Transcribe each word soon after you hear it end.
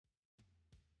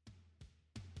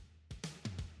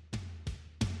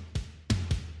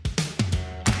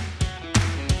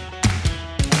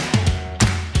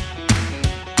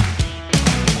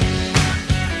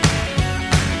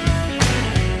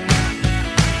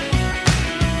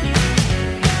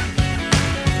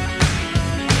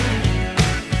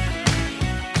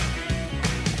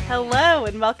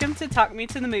welcome to Talk Me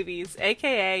to the Movies,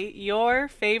 aka your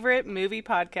favorite movie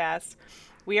podcast.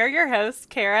 We are your hosts,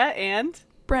 Kara and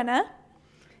Brenna.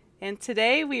 And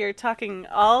today we are talking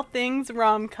all things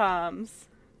rom-coms.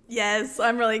 Yes,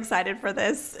 I'm really excited for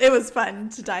this. It was fun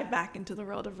to dive back into the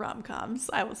world of rom-coms.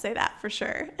 I will say that for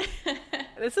sure.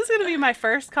 This is going to be my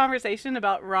first conversation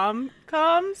about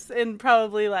rom-coms in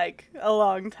probably like a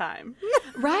long time.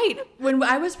 Right. When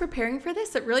I was preparing for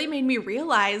this, it really made me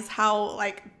realize how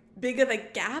big of a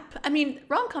gap. I mean,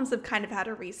 rom-coms have kind of had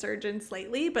a resurgence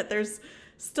lately, but there's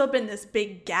still been this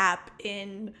big gap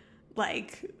in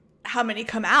how many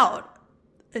come out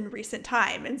in recent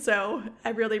time. And so I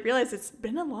really realized it's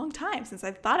been a long time since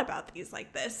I've thought about these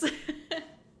like this.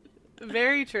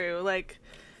 Very true. Like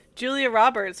Julia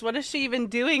Roberts, what is she even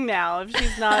doing now if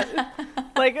she's not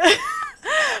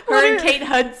her and Kate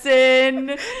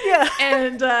Hudson. Yeah.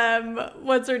 And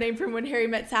what's her name from When Harry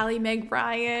Met Sally? Meg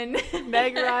Ryan.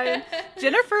 Meg Ryan.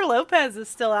 Jennifer Lopez is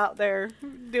still out there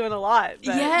doing a lot.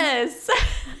 But... Yes.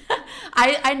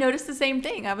 I noticed the same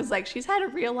thing. I was like, she's had a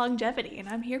real longevity, and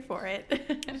I'm here for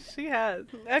it. She has.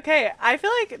 Okay, I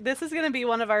feel like this is going to be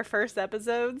one of our first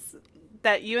episodes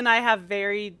that you and I have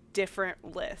very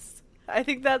different lists. I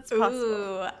think that's possible.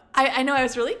 Ooh, I know. I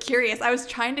was really curious. I was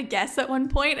trying to guess at one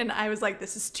point, and I was like,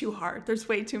 this is too hard. There's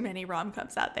way too many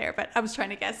rom-coms out there. But I was trying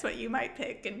to guess what you might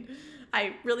pick, and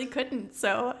I really couldn't.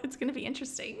 So it's going to be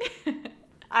interesting.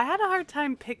 I had a hard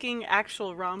time picking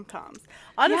actual rom-coms.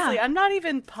 Honestly, yeah. I'm not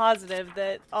even positive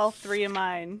that all three of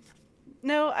mine...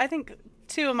 No, I think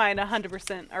two of mine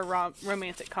 100% are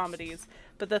romantic comedies,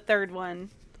 but the third one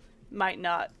might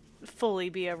not fully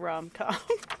be a rom-com.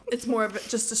 It's more of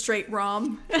just a straight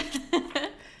rom.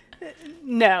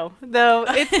 No, though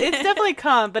it's definitely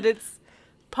com, but it's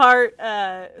part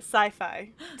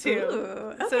sci-fi too.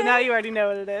 Ooh, okay. So now you already know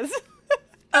what it is.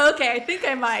 Okay, I think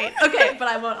I might. Okay, but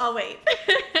I won't. I'll wait.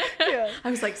 Yeah.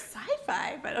 I was like,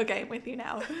 sci-fi, but okay, I'm with you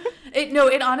now.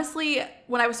 It honestly,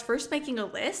 when I was first making a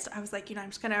list, I was like, I'm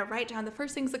just going to write down the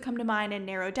first things that come to mind and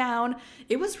narrow down.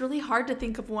 It was really hard to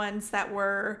think of ones that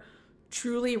were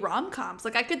truly rom-coms.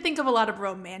 I could think of a lot of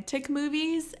romantic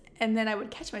movies, and then I would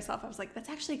catch myself. I was like, that's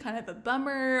actually kind of a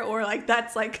bummer, or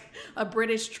that's a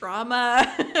British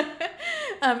drama.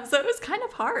 So it was kind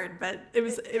of hard, but it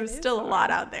was still hard. A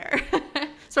lot out there.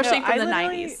 Especially from the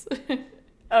 90s.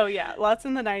 Oh, yeah. Lots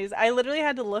in the 90s. I literally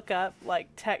had to look up,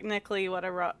 technically what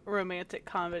a romantic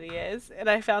comedy is. And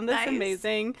I found this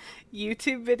amazing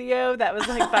YouTube video that was,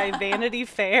 by Vanity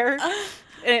Fair.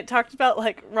 And it talked about,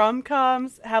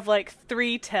 rom-coms have,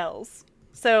 three tells.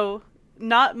 So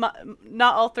not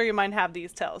all three of mine have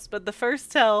these tells. But the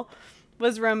first tell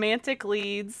was romantic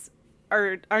leads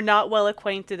are not well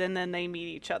acquainted and then they meet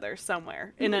each other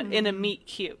somewhere in a meet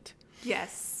cute.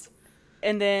 Yes.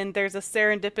 And then there's a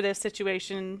serendipitous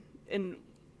situation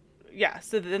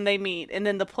so then they meet, and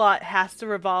then the plot has to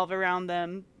revolve around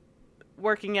them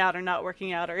working out or not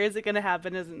working out, or is it going to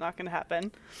happen, is it not going to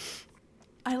happen?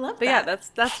 I love that. But yeah,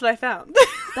 that's what I found.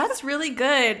 That's really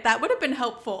good. That would have been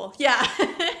helpful. Yeah.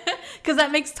 Because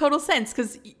that makes total sense,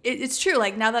 because it's true.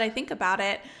 Now that I think about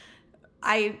it,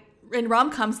 in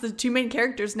rom-coms, the two main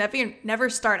characters never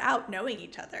start out knowing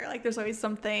each other. There's always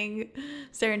something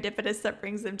serendipitous that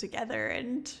brings them together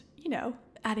and,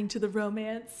 adding to the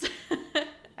romance.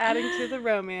 Adding to the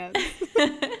romance.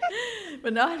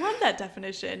 But no, I love that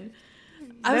definition.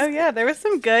 There was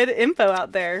some good info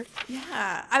out there.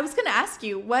 Yeah. I was going to ask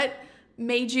you, what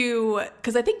made you,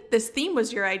 because I think this theme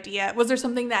was your idea. Was there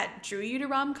something that drew you to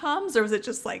rom-coms, or was it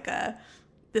just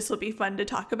this will be fun to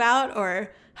talk about,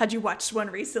 or had you watched one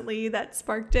recently that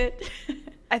sparked it?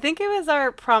 I think it was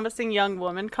our Promising Young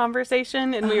Woman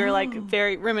conversation, and we were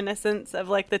very reminiscent of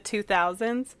the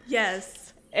 2000s.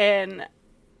 Yes. And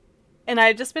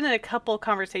I've just been in a couple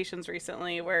conversations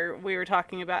recently where we were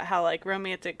talking about how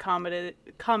romantic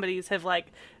comedies have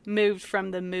moved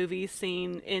from the movie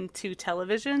scene into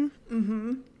television.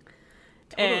 Mm-hmm.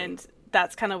 Totally. And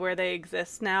that's kind of where they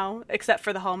exist now, except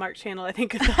for the Hallmark Channel. I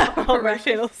think the Hallmark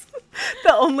Channel's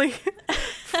the only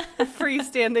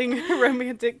freestanding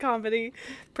romantic comedy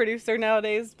producer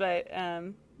nowadays. But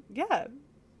yeah,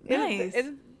 nice.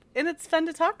 And it's fun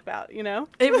to talk about, It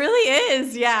really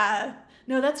is, yeah.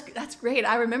 No, that's great.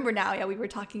 I remember now. Yeah, we were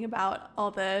talking about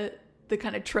all the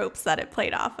kind of tropes that it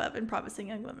played off of in Promising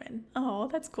Young Women. Oh,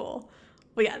 that's cool.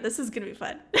 Well, yeah, this is gonna be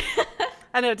fun.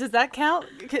 I know. Does that count?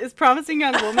 Is Promising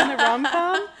Young Woman a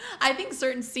rom-com? I think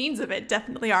certain scenes of it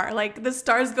definitely are. The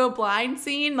Stars Go Blind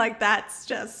scene, that's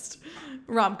just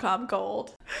rom-com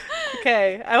gold.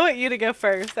 Okay, I want you to go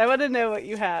first. I want to know what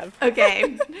you have.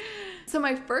 Okay. So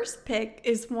my first pick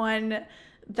is one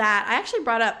that I actually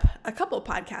brought up a couple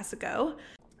podcasts ago.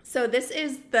 So this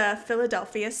is the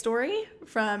Philadelphia Story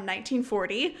from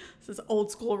 1940. This is old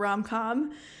school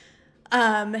rom-com.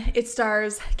 It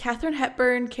stars Katharine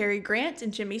Hepburn, Cary Grant,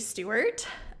 and Jimmy Stewart.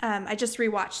 I just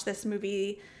rewatched this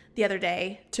movie the other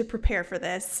day to prepare for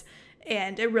this,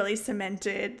 and it really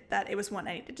cemented that it was one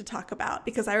I needed to talk about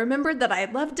because I remembered that I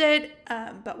loved it,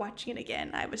 but watching it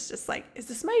again, I was just like, is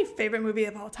this my favorite movie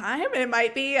of all time? It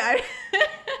might be.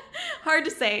 Hard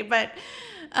to say, but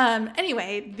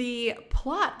anyway, the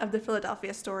plot of the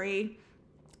Philadelphia Story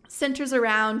centers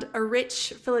around a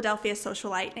rich Philadelphia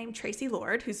socialite named Tracy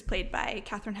Lord, who's played by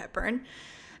Katharine Hepburn.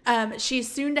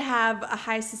 She's soon to have a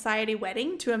high society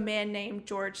wedding to a man named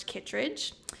George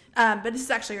Kittredge. But this is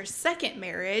actually her second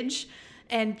marriage.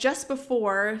 And just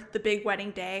before the big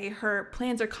wedding day, her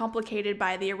plans are complicated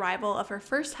by the arrival of her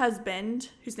first husband,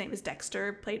 whose name is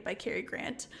Dexter, played by Cary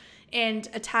Grant, and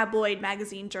a tabloid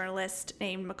magazine journalist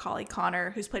named Macaulay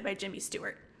Connor, who's played by Jimmy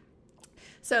Stewart.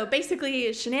 So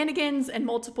basically, shenanigans and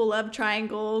multiple love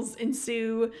triangles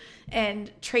ensue,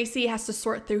 and Tracy has to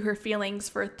sort through her feelings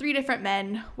for 3 different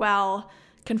men while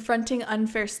confronting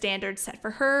unfair standards set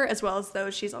for her, as well as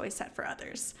those she's always set for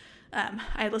others.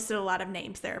 I listed a lot of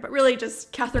names there, but really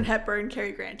just Katharine Hepburn,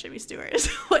 Cary Grant, Jimmy Stewart is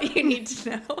what you need to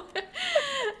know.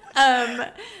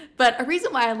 But a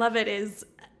reason why I love it is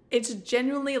it's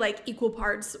genuinely like equal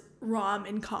parts rom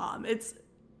and com. It's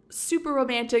super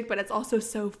romantic, but it's also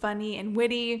so funny and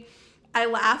witty. I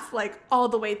laugh like all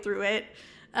the way through it.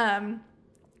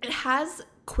 It has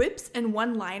quips and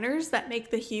one-liners that make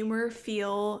the humor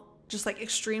feel just like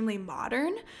extremely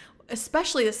modern.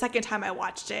 Especially the second time I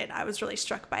watched it, I was really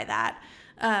struck by that.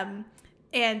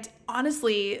 And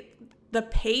honestly, the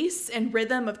pace and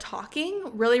rhythm of talking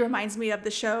really reminds me of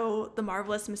the show The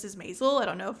Marvelous Mrs. Maisel. I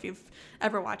don't know if you've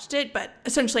ever watched it, but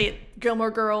essentially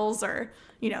Gilmore Girls or,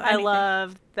 anything. I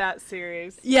love that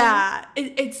series. Yeah,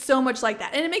 it's so much like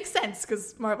that. And it makes sense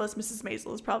because Marvelous Mrs.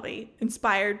 Maisel is probably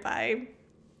inspired by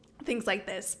things like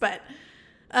this. But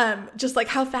just like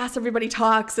how fast everybody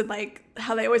talks and like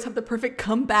how they always have the perfect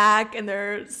comeback and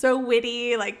they're so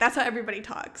witty. Like that's how everybody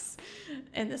talks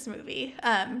in this movie.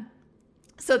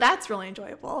 So that's really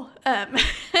enjoyable.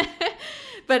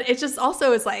 But it just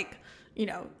also is like,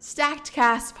 stacked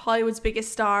cast of Hollywood's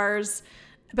biggest stars,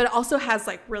 but it also has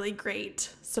like really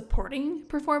great supporting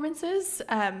performances.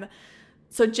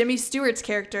 So Jimmy Stewart's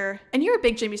character, and you're a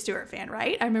big Jimmy Stewart fan,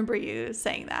 right? I remember you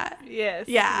saying that. Yes.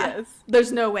 Yeah. Yes.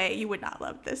 There's no way you would not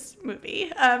love this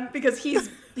movie because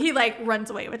he like runs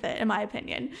away with it, in my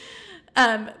opinion.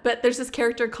 But there's this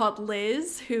character called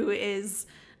Liz who is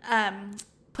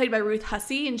played by Ruth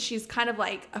Hussey, and she's kind of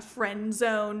like a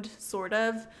friend-zoned sort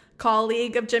of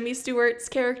colleague of Jimmy Stewart's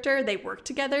character. They work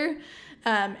together.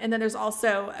 And then there's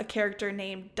also a character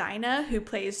named Dinah who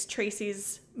plays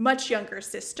Tracy's much younger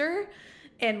sister.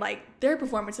 And like their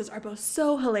performances are both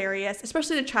so hilarious,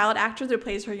 especially the child actor who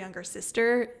plays her younger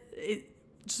sister. It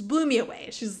just blew me away.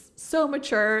 She's so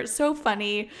mature, so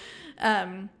funny.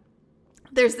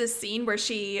 There's this scene where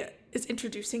she is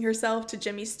introducing herself to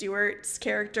Jimmy Stewart's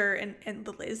character and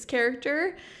the Liz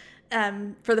character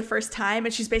for the first time,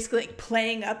 and she's basically like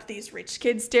playing up these rich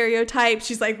kid stereotypes.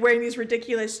 She's like wearing these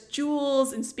ridiculous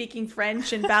jewels and speaking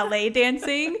French and ballet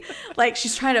dancing. Like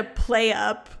she's trying to play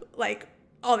up like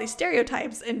all these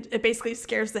stereotypes, and it basically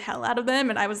scares the hell out of them.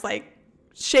 And I was like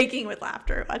shaking with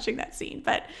laughter watching that scene.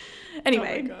 But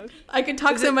anyway, I could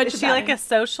talk so much about it. Is she like a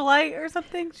socialite or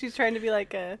something? She's trying to be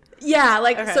like a... Yeah,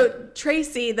 like, okay. So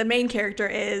Tracy, the main character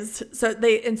is, so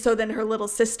then her little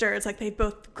sister, it's like they've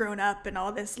both grown up in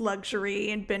all this luxury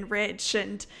and been rich,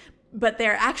 but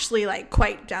they're actually like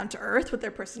quite down to earth with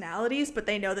their personalities, but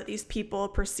they know that these people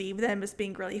perceive them as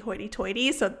being really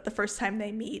hoity-toity. So the first time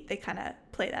they meet, they kind of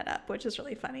play that up, which is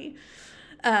really funny.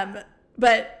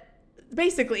 But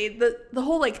basically, the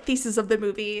whole like thesis of the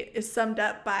movie is summed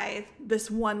up by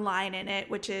this one line in it,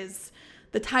 which is,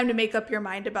 the time to make up your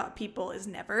mind about people is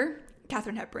never.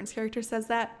 Katharine Hepburn's character says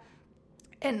that.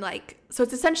 And like, so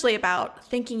it's essentially about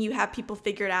thinking you have people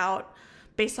figured out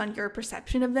based on your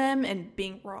perception of them and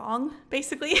being wrong,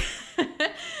 basically.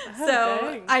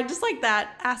 So I just like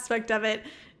that aspect of it.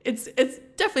 It's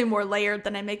definitely more layered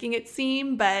than I'm making it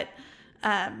seem, but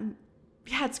yeah,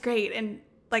 it's great. And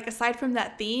like, aside from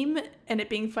that theme and it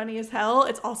being funny as hell,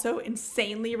 it's also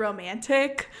insanely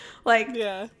romantic. Like,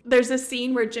 yeah. There's a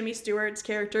scene where Jimmy Stewart's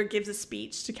character gives a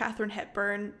speech to Katharine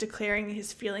Hepburn declaring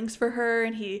his feelings for her,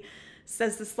 and he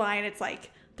says this line, it's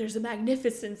like, there's a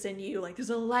magnificence in you, like there's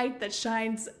a light that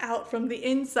shines out from the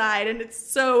inside, and it's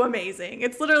so amazing.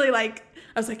 It's literally like,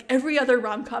 I was like, every other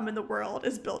rom-com in the world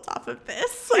is built off of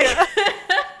this. Like, yeah.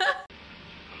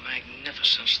 A magnificence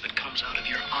magnificence that comes out of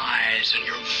your eyes and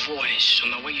your voice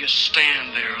and the way you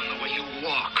stand there and the way you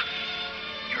walk.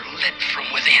 You're lit from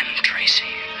within, Tracy.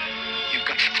 You've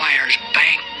got fires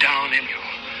banked down in you.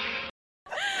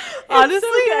 Honestly, so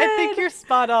I think you're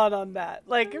spot on that.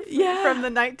 Like, Yeah. from the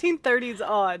 1930s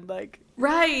on, like,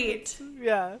 Right.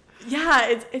 yeah.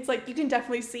 Yeah, it's like you can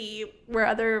definitely see where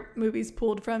other movies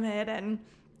pulled from it, and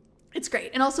it's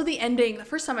great. And also the ending, the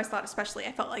first time I saw it especially,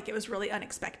 I felt like it was really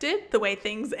unexpected, the way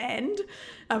things end.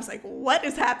 I was like, what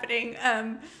is happening?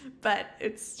 But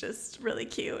it's just really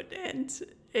cute, and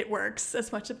it works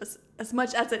as much as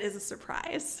it is a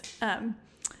surprise.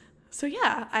 So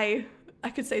yeah, I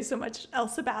could say so much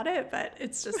else about it, but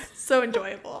it's just so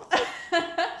enjoyable.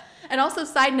 And also,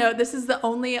 side note, this is the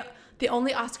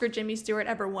only Oscar Jimmy Stewart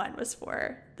ever won was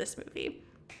for this movie.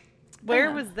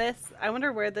 Where was this? I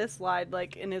wonder where this lied,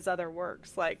 like, in his other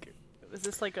works. Like, was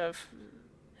this like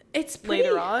It's pretty,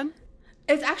 later on?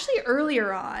 It's actually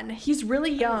earlier on. He's really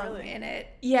young in it.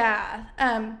 Yeah.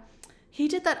 He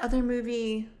did that other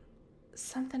movie,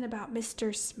 something about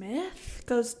Mr. Smith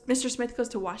Goes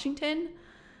to Washington.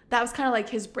 That was kind of like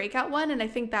his breakout one, and I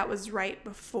think that was right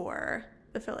before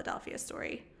the Philadelphia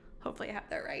Story. Hopefully I have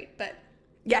that right. But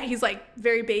yeah, he's like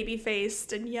very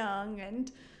baby-faced and young,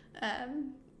 and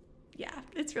yeah,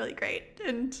 it's really great.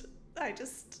 And I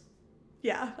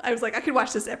was like, I could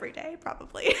watch this every day,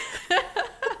 probably.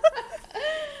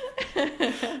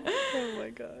 Oh my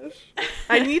gosh.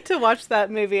 I need to watch that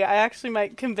movie. I actually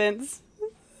might convince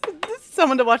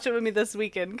someone to watch it with me this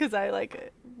weekend, because I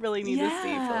like really need to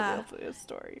see Philadelphia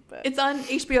Story. But it's on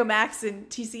HBO Max and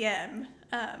TCM.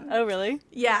 Oh, really?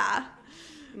 Yeah.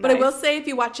 Nice. But I will say, if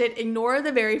you watch it, ignore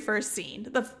the very first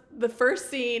scene. The first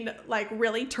scene, like,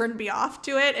 really turned me off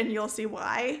to it, and you'll see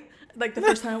why. Like, the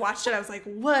first time I watched it, I was like,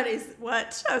 what?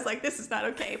 I was like, this is not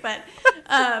okay. But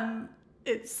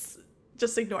it's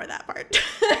just ignore that part.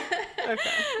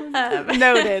 Okay.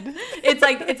 Noted. It's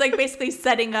like basically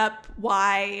setting up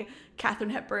why Katharine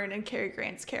Hepburn and Cary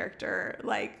Grant's character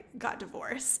like got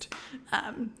divorced.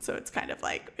 So it's kind of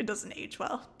like it doesn't age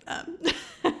well.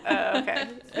 Okay.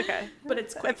 But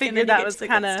it's quick. I figured that was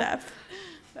kind of stuff.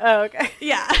 Oh, okay.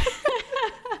 Yeah.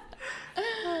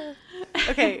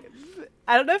 Okay.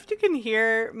 I don't know if you can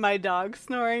hear my dog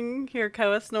snoring, hear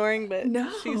Koa snoring, but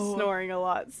she's snoring a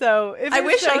lot. So if I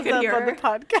wish I could up hear on her. the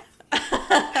podcast,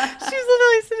 she's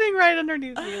literally sitting right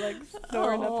underneath me, like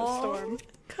snoring up a storm.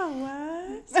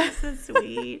 Koa, so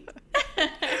sweet.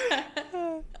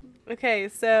 Okay,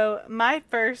 so my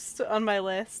first on my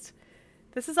list.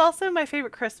 This is also my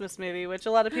favorite Christmas movie, which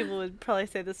a lot of people would probably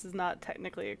say this is not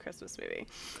technically a Christmas movie.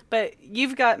 But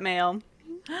You've Got Mail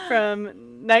from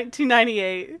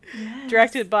 1998,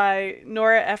 directed by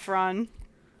Nora Ephron,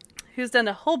 who's done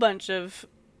a whole bunch of,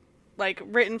 like,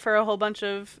 written for a whole bunch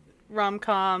of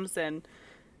rom-coms, and,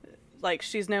 like,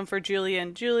 she's known for Julia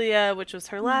and Julia, which was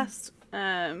her last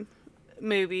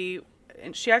movie,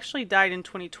 and she actually died in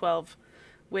 2012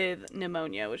 with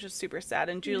pneumonia, which is super sad,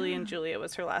 and Julie and Julia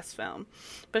was her last film.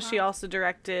 But she also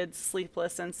directed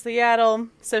Sleepless in Seattle,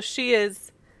 so she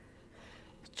is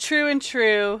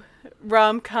true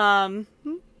rom-com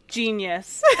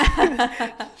genius.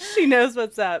 She knows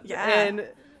what's up. Yeah. And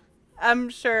I'm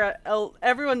sure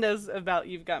everyone knows about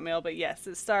You've Got Mail, but yes,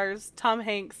 it stars Tom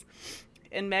Hanks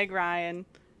and Meg Ryan.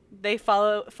 They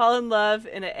fall in love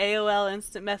in an AOL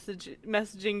instant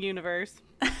messaging universe.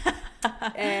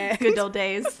 And Good old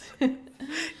days.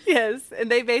 yes, and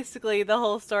they basically, the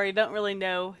whole story, don't really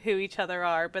know who each other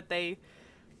are, but they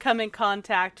come in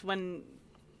contact when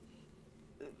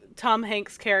Tom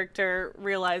Hanks' character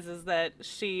realizes that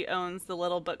she owns the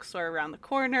little bookstore around the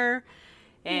corner,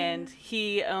 and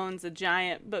he owns a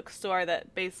giant bookstore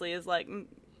that basically is like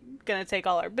gonna take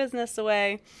all our business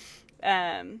away.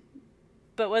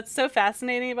 But what's so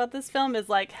fascinating about this film is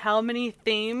like how many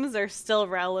themes are still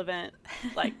relevant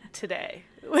like today,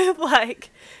 with like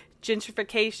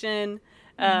gentrification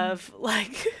of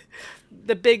like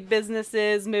the big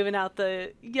businesses moving out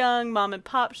the young mom and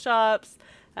pop shops,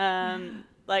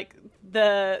 like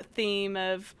the theme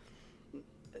of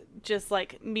just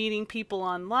like meeting people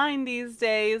online these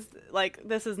days. Like,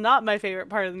 this is not my favorite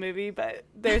part of the movie, but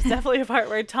there's definitely a part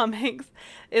where Tom Hanks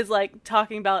is like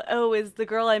talking about, oh, is the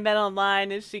girl I met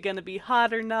online, is she gonna be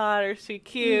hot or not, or is she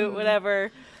cute,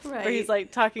 whatever. Right. Where he's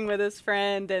like talking with his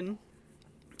friend, and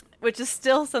which is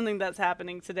still something that's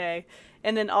happening today.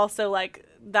 And then also like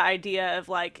the idea of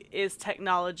like, is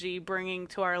technology bringing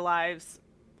to our lives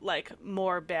like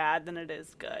more bad than it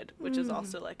is good, which is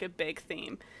also like a big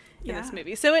theme in this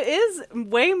movie. So it is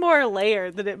way more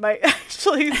layered than it might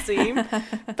actually seem.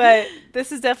 But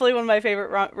this is definitely one of my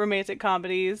favorite romantic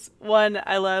comedies. One,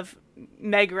 I love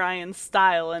Meg Ryan's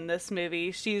style in this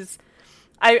movie.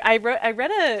 I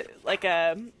read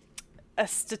a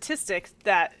statistic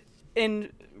that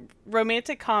in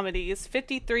romantic comedies,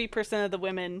 53% of the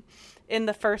women in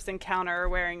the first encounter are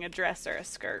wearing a dress or a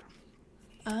skirt.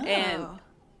 Oh. And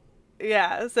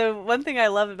yeah, so one thing I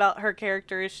love about her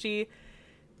character is she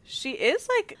is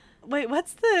like, wait,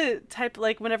 what's the type,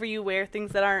 like, whenever you wear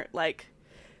things that aren't like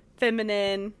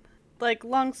feminine, like,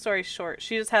 long story short,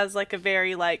 she just has like a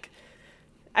very, like,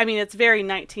 I mean, it's very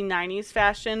 1990s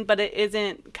fashion, but it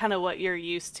isn't kind of what you're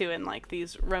used to in like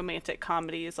these romantic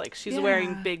comedies. Like, she's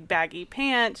wearing big baggy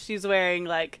pants, she's wearing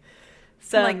like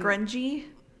some like grungy,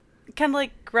 kind of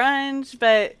like grunge,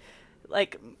 but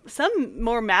like some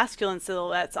more masculine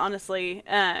silhouettes, honestly.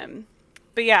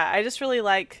 But yeah, I just really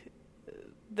like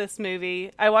this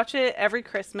movie. I watch it every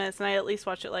Christmas, and I at least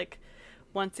watch it like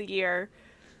once a year.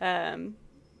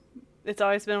 It's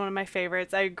always been one of my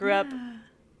favorites. I grew up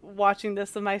watching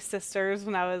this with my sisters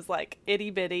when I was like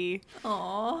itty bitty.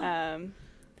 Aww.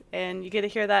 And you get to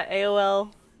hear that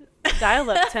AOL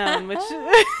dial-up tone, which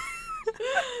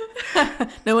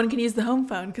no one can use the home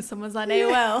phone because someone's on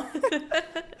AOL.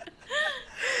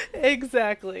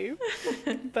 Exactly.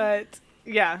 But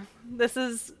yeah, this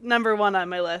is number 1 on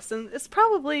my list, and it's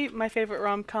probably my favorite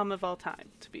rom-com of all time,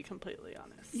 to be completely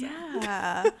honest. So.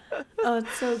 Yeah. Oh,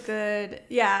 it's so good.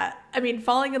 Yeah. I mean,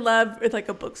 falling in love with like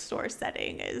a bookstore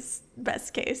setting is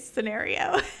best case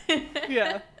scenario.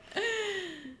 Yeah.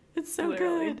 It's so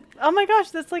Literally. good. Oh my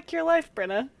gosh, that's like your life,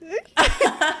 Brenna.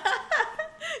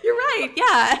 You're right.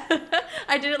 Yeah.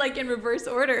 I did it like in reverse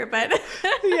order, but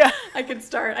Yeah. I could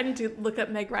start. I need to look up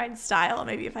Meg Ryan's style.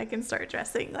 Maybe if I can start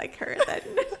dressing like her, then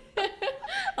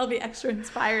I'll be extra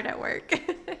inspired at work.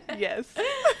 Yes.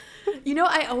 You know,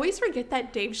 I always forget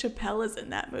that Dave Chappelle is in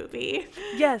that movie.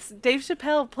 Yes, Dave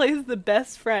Chappelle plays the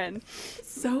best friend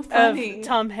So funny. of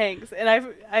Tom Hanks, and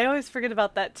I always forget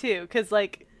about that too, because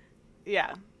like,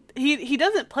 yeah, he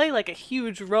doesn't play like a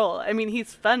huge role. I mean,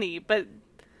 he's funny, but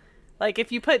like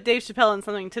if you put Dave Chappelle in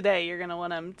something today, you're gonna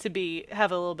want him to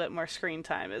have a little bit more screen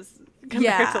time as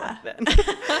compared to like then.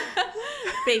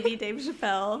 Baby Dave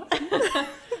Chappelle.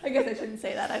 I guess I shouldn't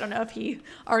say that. I don't know if he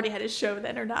already had his show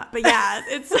then or not. But yeah,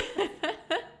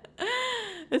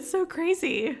 it's so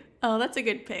crazy. Oh, that's a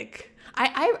good pick.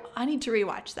 I need to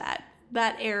rewatch that.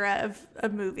 That era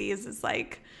of movies is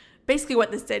like basically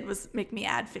what this did was make me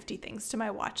add 50 things to my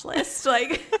watch list.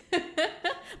 Like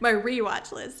my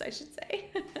rewatch list, I should say.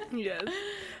 Yes.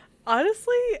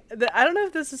 Honestly, I don't know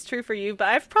if this is true for you, but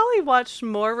I've probably watched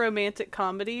more romantic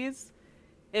comedies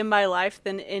in my life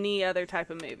than any other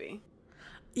type of movie.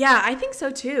 Yeah, I think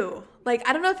so too. Like,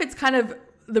 I don't know if it's kind of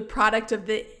the product of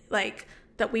the, like,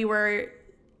 that we were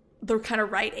the kind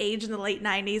of right age in the late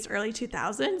 90s, early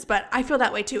 2000s, but I feel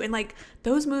that way too. And like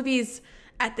those movies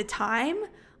at the time,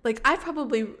 like I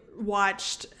probably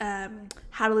watched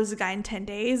How to Lose a Guy in 10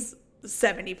 Days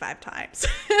 75 times.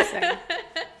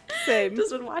 Same.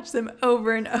 Just would watch them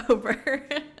over and over.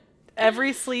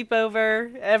 Every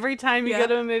sleepover, every time you go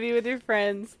to a movie with your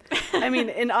friends. I mean,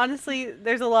 and honestly,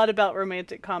 there's a lot about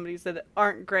romantic comedies that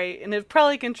aren't great, and it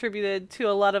probably contributed to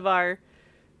a lot of our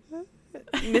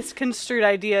misconstrued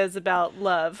ideas about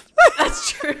love.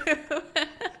 That's true.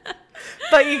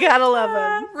 But you gotta love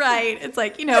them. Right. It's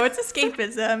like, it's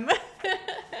escapism.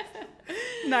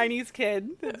 90s kid.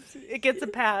 It gets a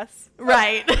pass.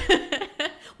 Right.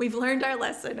 We've learned our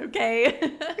lesson, okay?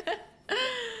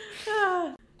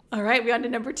 All right, we on to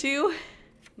number 2?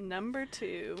 Number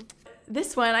 2.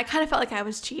 This one, I kind of felt like I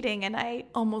was cheating and I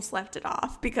almost left it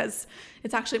off because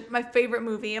it's actually my favorite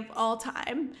movie of all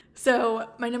time. So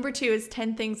my number 2 is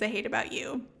 10 Things I Hate About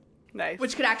You. Nice.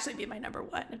 Which could actually be my number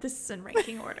 1 if this is in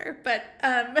ranking order. But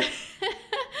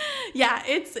yeah,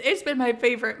 it's been my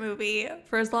favorite movie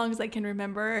for as long as I can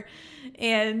remember.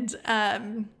 And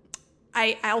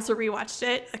I also rewatched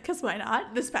it, because why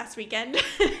not, this past weekend,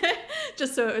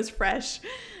 just so it was fresh.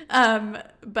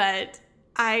 But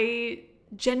I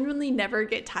genuinely never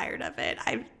get tired of it.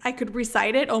 I could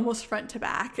recite it almost front to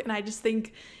back, and I just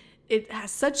think it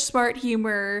has such smart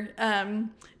humor,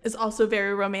 is also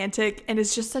very romantic, and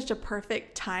is just such a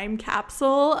perfect time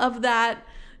capsule of that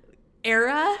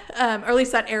era, or at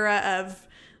least that era of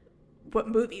what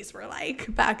movies were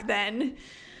like back then.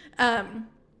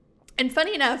 And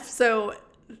funny enough, so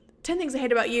 10 Things I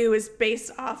Hate About You is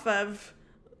based off of,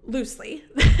 loosely,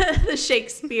 the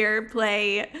Shakespeare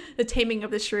play, The Taming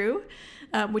of the Shrew,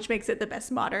 which makes it the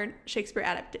best modern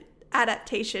Shakespeare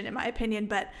adaptation, in my opinion.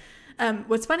 But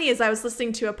what's funny is I was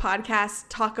listening to a podcast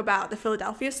talk about the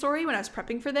Philadelphia story when I was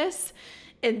prepping for this,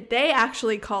 And they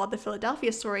actually called the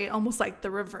Philadelphia Story almost like the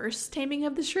reverse Taming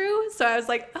of the Shrew. So I was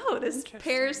like, oh, this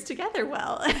pairs together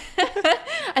well.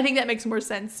 I think that makes more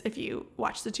sense if you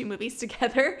watch the two movies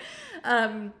together.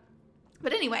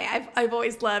 But anyway, I've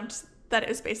always loved that it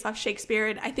was based off Shakespeare.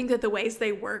 And I think that the ways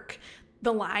they work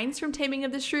the lines from Taming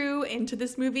of the Shrew into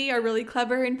this movie are really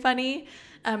clever and funny.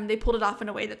 They pulled it off in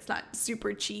a way that's not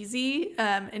super cheesy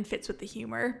and fits with the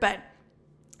humor. But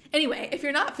anyway, if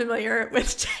you're not familiar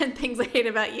with 10 Things I Hate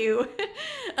About You,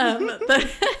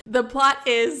 the plot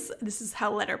is, this is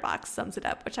how Letterboxd sums it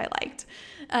up, which I liked,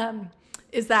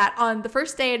 is that on the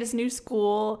first day at his new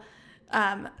school,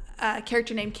 a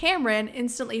character named Cameron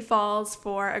instantly falls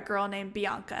for a girl named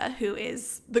Bianca, who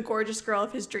is the gorgeous girl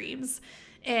of his dreams.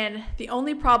 And the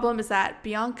only problem is that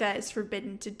Bianca is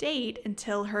forbidden to date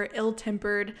until her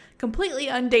ill-tempered, completely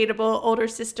undateable older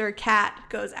sister, Kat,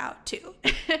 goes out too.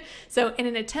 So in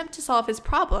an attempt to solve his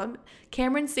problem,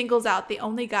 Cameron singles out the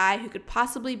only guy who could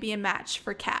possibly be a match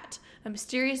for Kat, a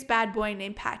mysterious bad boy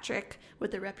named Patrick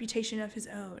with a reputation of his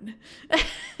own.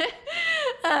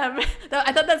 I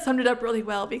thought that summed it up really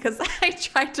well because I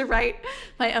tried to write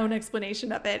my own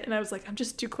explanation of it, and I was like, I'm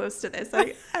just too close to this.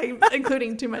 I'm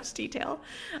including too much detail.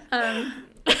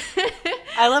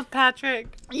 I love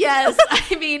Patrick. Yes,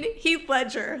 I mean, Heath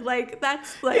Ledger. Like,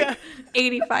 that's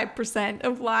 85%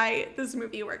 of why this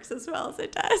movie works as well as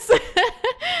it does.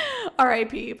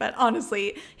 R.I.P. But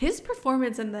honestly, his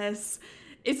performance in this,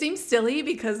 it seems silly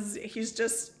because he's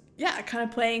just, kind of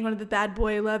playing one of the bad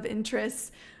boy love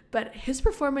interests. But his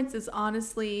performance is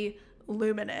honestly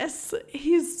luminous.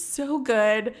 He's so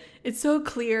good. It's so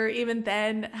clear even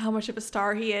then how much of a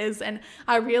star he is. And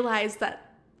I realized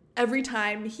that every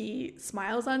time he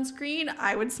smiles on screen,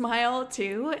 I would smile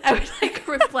too. I would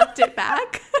reflect it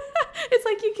back. It's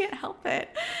like you can't help it.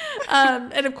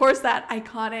 And of course that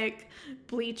iconic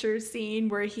bleachers scene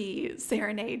where he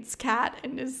serenades Kat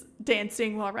and is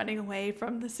dancing while running away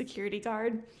from the security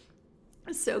guard.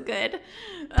 So good.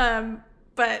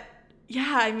 But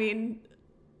yeah, I mean,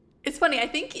 it's funny. I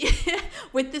think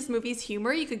with this movie's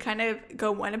humor, you could kind of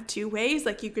go one of two ways.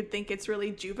 Like, you could think it's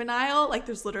really juvenile. Like,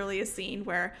 there's literally a scene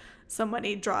where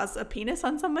somebody draws a penis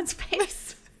on someone's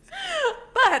face.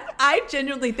 But I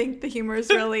genuinely think the humor is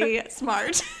really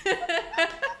smart.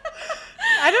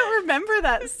 I don't remember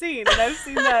that scene, and I've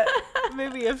seen that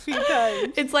movie a few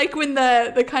times. It's like when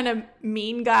the kind of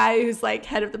mean guy who's like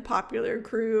head of the popular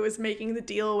crew is making the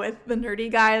deal with the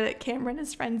nerdy guy that Cameron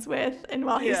is friends with, and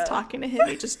while he's talking to him,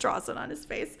 he just draws it on his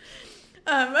face.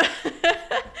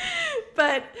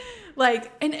 But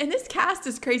like, and this cast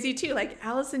is crazy too. Like,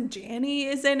 Allison Janney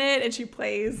is in it, and she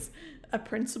plays a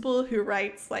principal who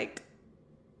writes like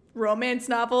romance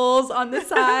novels on the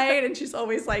side, and she's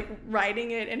always like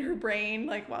writing it in her brain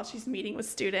like while she's meeting with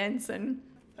students. And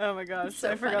oh my gosh,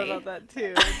 so I forgot about that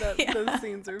too. Those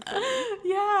scenes are funny.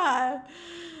 Yeah.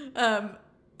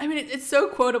 I mean, it's so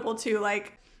quotable too.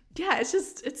 Like, yeah,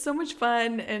 it's so much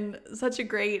fun and such a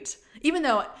great, even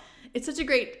though it's such a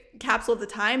great capsule of the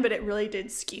time, but it really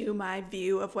did skew my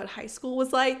view of what high school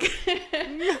was like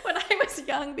when I was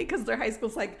young, because their high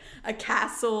school's like a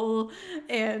castle,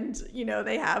 and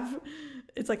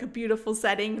it's like a beautiful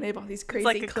setting. They have all these crazy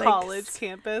cliques. It's like a college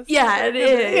campus. Yeah, it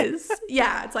is.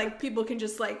 Yeah, it's like people can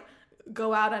just like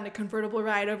go out on a convertible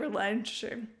ride over lunch.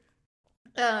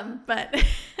 But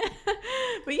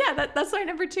yeah, that's my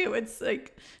number two. It's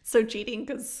like so cheating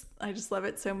because I just love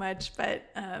it so much. But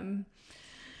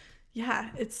yeah,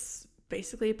 it's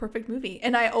basically a perfect movie.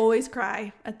 And I always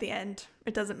cry at the end.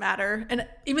 It doesn't matter. And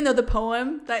even though the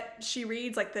poem that she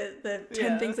reads, like the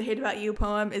 10 Things I Hate About You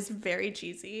poem, is very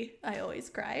cheesy, I always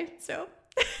cry. So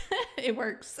it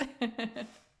works.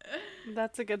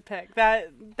 That's a good pick.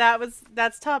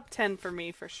 That's top 10 for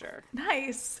me for sure.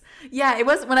 Nice. Yeah, it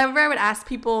was whenever I would ask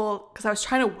people, because I was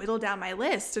trying to whittle down my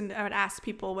list, and I would ask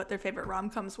people what their favorite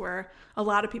rom-coms were. A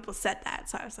lot of people said that,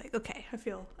 so I was like, okay, I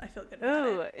feel good about it.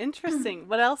 Oh, interesting.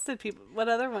 What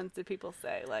other ones did people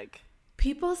say? Like,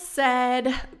 people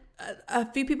said, a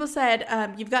few people said,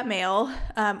 You've Got Mail,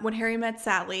 When Harry Met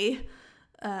Sally,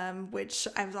 which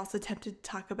I was also tempted to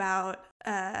talk about,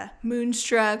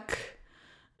 Moonstruck,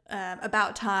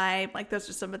 About Time. Like, those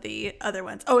are some of the other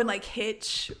ones. Oh, and like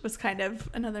Hitch was kind of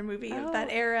another movie of that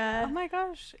era. Oh my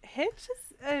gosh, Hitch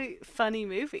is a funny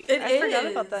movie. I forgot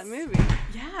about that movie.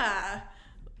 Yeah,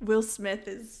 Will Smith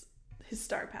his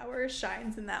star power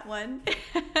shines in that one.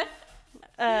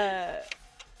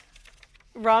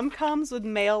 Rom-coms with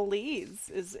male leads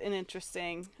is an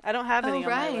interesting. I don't have any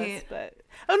on my list, but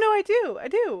no, I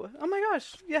do. Oh my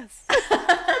gosh, yes.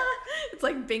 It's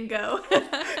like bingo.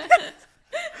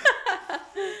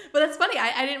 But that's funny.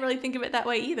 I didn't really think of it that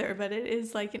way either, but it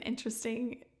is like an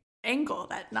interesting angle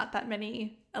that not that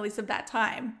many, at least of that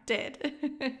time, did.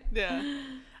 Yeah.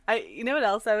 You know what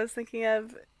else I was thinking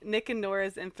of? Nick and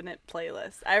Nora's Infinite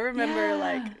Playlist. I remember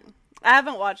like I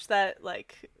haven't watched that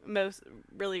like most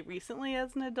really recently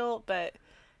as an adult, but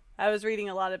I was reading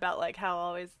a lot about like how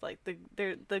always like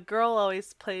the girl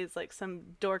always plays like some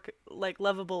dork, like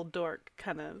lovable dork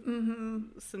kind of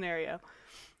scenario,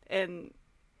 and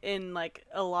in like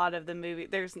a lot of the movie,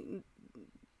 there's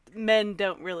men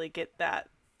don't really get that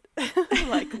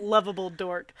like lovable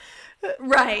dork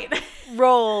right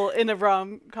role in a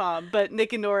rom-com, but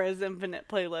Nick and Nora's Infinite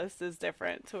Playlist is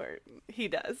different to where he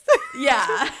does.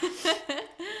 Yeah.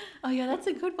 Oh yeah, that's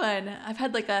a good one. I've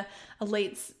had like a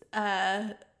late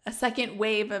a second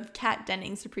wave of Kat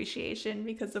Dennings appreciation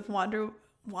because of Wonder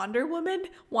Woman,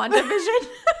 WandaVision.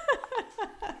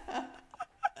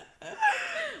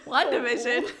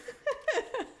 WandaVision.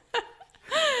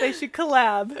 They should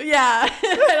collab. Yeah.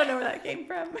 I don't know where that came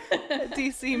from.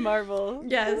 DC Marvel.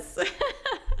 Yes.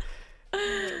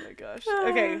 Oh my gosh.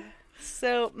 Okay.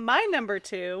 So my number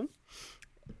 2,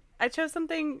 I chose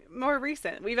something more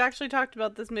recent. We've actually talked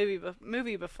about this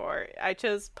movie before. I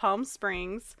chose Palm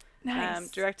Springs. Nice.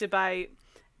 Directed by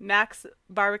Max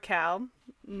Barbacow.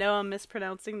 No, I'm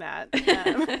mispronouncing that.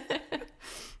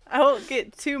 I won't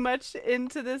get too much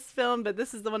into this film, but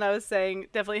this is the one I was saying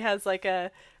definitely has like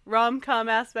a rom-com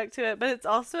aspect to it, but it's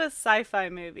also a sci-fi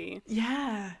movie.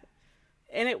 Yeah.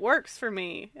 And it works for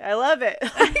me. I love it.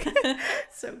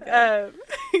 So good.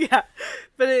 Yeah.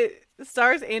 But it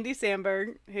stars Andy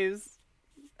Samberg, who's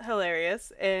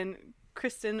hilarious, and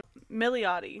Kristen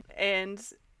Milioti. And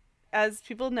as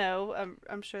people know,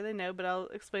 I'm sure they know, but I'll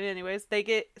explain it anyways. They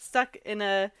get stuck in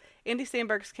Andy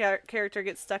Samberg's character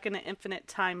gets stuck in an infinite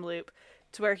time loop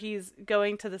to where he's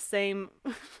going to the same,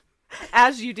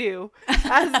 as you do,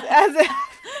 as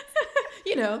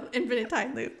you know, infinite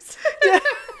time loops.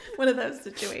 One of those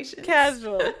situations.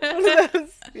 Casual. One of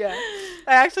those, yeah.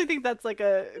 I actually think that's like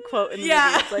a quote in the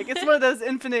movie. It's like, it's one of those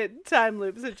infinite time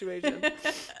loop situations.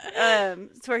 To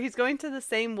where he's going to the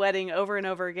same wedding over and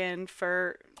over again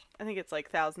for, I think it's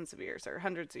like thousands of years or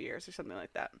hundreds of years or something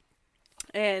like that.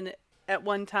 And at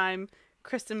one time,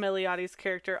 Kristen Milioti's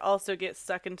character also gets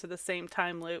stuck into the same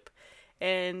time loop.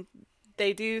 And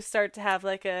they do start to have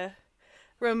like a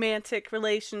romantic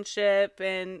relationship,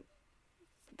 and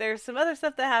there's some other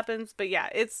stuff that happens, but yeah,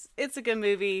 it's a good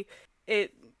movie.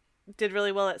 It did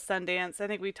really well at Sundance. I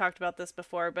think we talked about this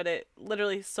before, but it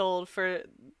literally sold for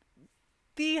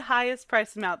the highest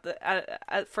price amount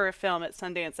that for a film at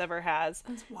Sundance ever has.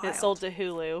 That's wild. It sold to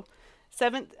Hulu.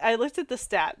 I looked at the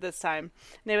stat this time,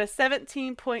 and it was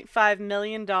 $17.5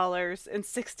 million and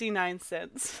 69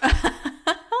 cents.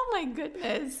 Oh my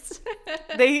goodness.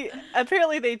 They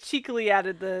cheekily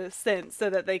added the cents so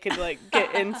that they could like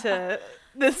get into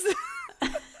this,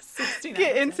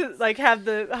 get into like have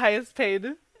the highest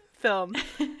paid film.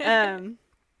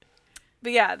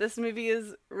 But yeah, this movie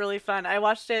is really fun. I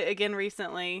watched it again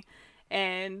recently,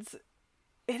 and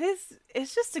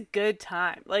it's just a good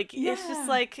time. Like, it's just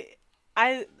like,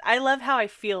 I love how I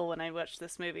feel when I watch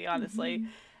this movie, honestly.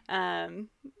 Mm-hmm.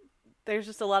 There's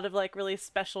just a lot of like really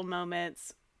special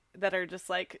moments that are just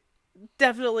like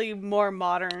definitely more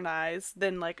modernized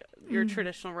than like your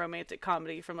traditional romantic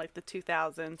comedy from like the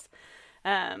 2000s.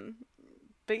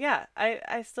 But yeah,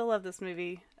 I still love this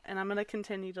movie, and I'm going to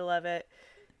continue to love it.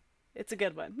 It's a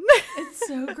good one. It's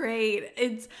so great.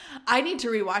 I need to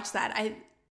rewatch that.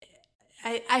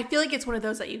 I feel like it's one of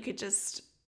those that you could just,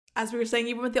 as we were saying,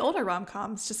 even with the older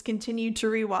rom-coms, just continue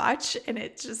to rewatch, and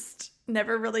it just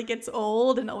never really gets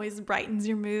old and always brightens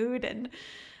your mood. And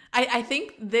I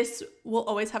think this will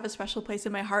always have a special place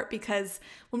in my heart because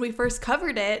when we first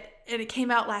covered it and it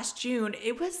came out last June,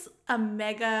 it was a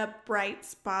mega bright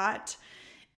spot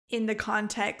in the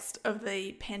context of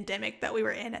the pandemic that we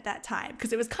were in at that time.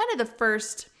 Because it was kind of the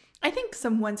first, I think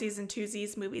some onesies and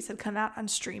twosies movies had come out on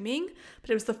streaming, but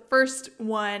it was the first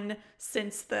one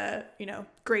since the,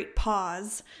 great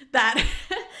pause that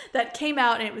that came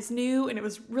out, and it was new and it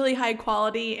was really high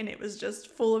quality and it was just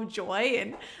full of joy.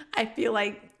 And I feel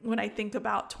like when I think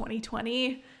about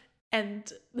 2020,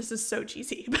 and this is so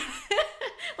cheesy, but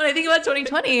when I think about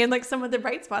 2020 and like some of the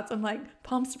bright spots, I'm like,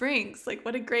 Palm Springs, like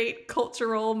what a great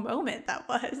cultural moment that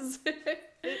was.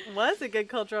 It was a good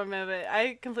cultural moment.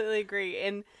 I completely agree.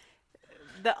 And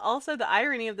the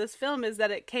irony of this film is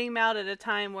that it came out at a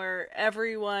time where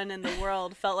everyone in the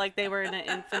world felt like they were in an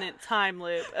infinite time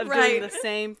loop of doing the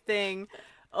same thing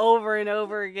over and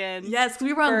over again. Yes,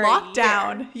 we were on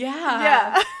lockdown.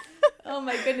 Yeah. Oh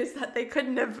my goodness, that they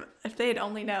couldn't have if they had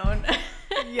only known.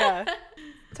 Yeah.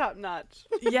 top notch.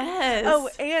 Yes. Oh,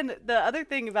 and the other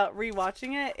thing about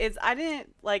rewatching it is I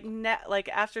didn't like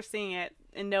after seeing it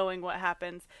and knowing what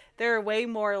happens, there are way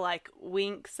more like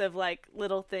winks of like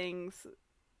little things,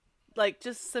 like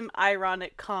just some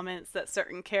ironic comments that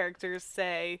certain characters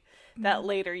say that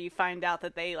later you find out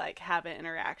that they like have an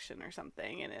interaction or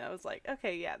something. And I was like,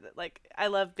 okay, yeah, like I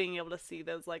love being able to see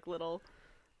those like little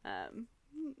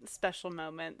special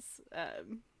moments.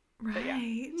 Right.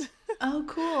 Yeah. Oh,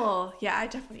 cool. Yeah, I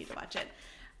definitely need to watch it.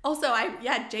 Also,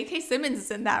 J.K. Simmons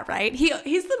is in that, right?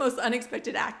 He's the most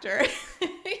unexpected actor.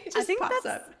 He just pops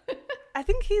up. I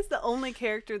think he's the only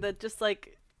character that just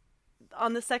like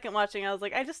on the second watching, I was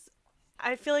like,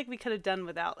 I feel like we could have done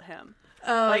without him.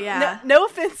 Oh, like, yeah. No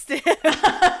offense to him.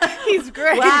 He's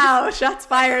great. Wow, shots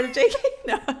fired. J.K.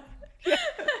 No.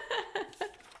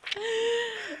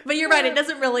 But you're right.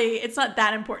 It's not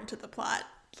that important to the plot,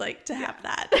 like, to have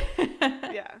that.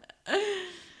 Yeah.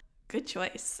 Good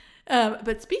choice.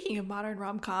 But speaking of modern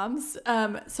rom-coms,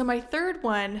 so my third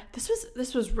one,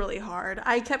 this was really hard.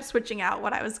 I kept switching out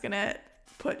what I was going to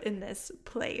put in this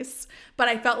place, but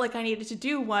I felt like I needed to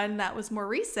do one that was more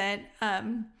recent.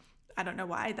 I don't know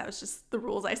why. That was just the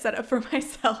rules I set up for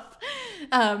myself.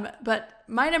 But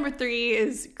my number 3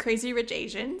 is Crazy Rich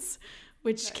Asians,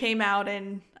 which came out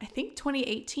in, I think,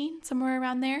 2018, somewhere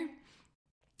around there.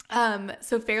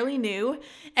 So fairly new.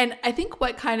 And I think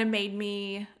what kind of made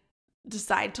me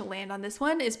decide to land on this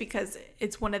one is because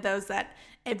it's one of those that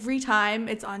every time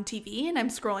it's on TV and I'm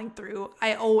scrolling through,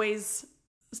 I always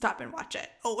stop and watch it.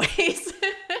 Always.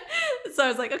 So I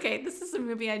was like, okay, this is a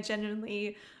movie I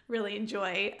genuinely really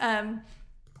enjoy.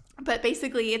 But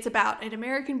basically it's about an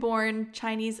American-born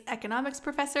Chinese economics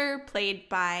professor played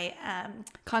by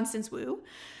Constance Wu,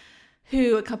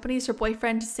 who accompanies her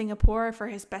boyfriend to Singapore for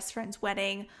his best friend's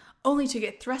wedding, only to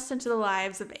get thrust into the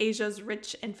lives of Asia's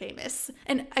rich and famous.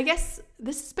 And I guess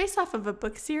this is based off of a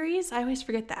book series. I always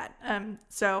forget that.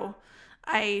 So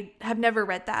I have never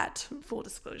read that, full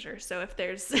disclosure. So if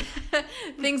there's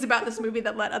things about this movie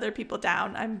that let other people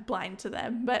down, I'm blind to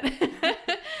them. But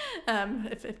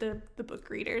if they're the book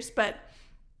readers. But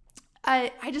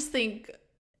I just think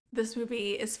this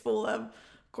movie is full of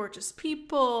gorgeous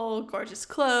people, gorgeous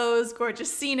clothes,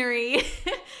 gorgeous scenery,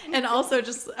 and also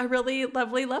just a really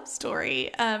lovely love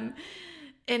story.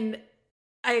 And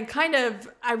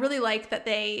I really like that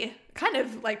they kind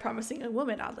of like Promising Young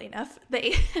Woman, oddly enough,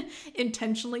 they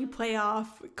intentionally play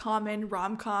off common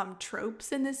rom-com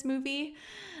tropes in this movie.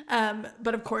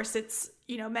 But of course it's,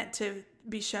 meant to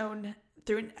be shown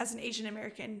as an Asian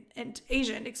American and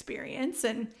Asian experience.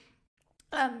 And,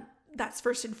 that's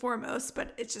first and foremost,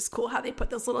 but it's just cool how they put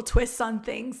those little twists on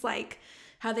things, like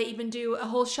how they even do a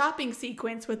whole shopping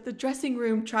sequence with the dressing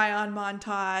room try-on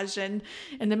montage, and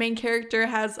the main character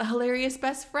has a hilarious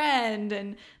best friend,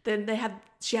 and then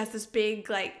she has this big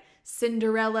like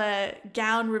Cinderella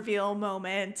gown reveal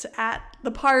moment at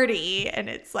the party, and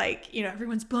it's like,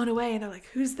 everyone's blown away and they're like,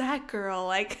 who's that girl?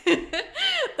 Like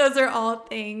those are all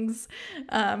things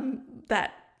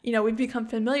that we've become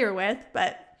familiar with,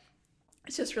 but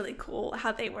it's just really cool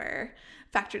how they were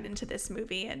factored into this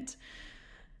movie. And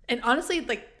honestly,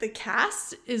 like the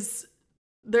cast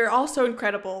they're all so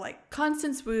incredible. Like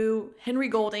Constance Wu, Henry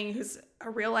Golding, who's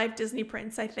a real life Disney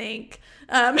prince, I think.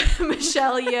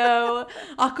 Michelle Yeoh,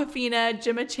 Awkwafina,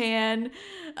 Gemma Chan.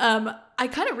 I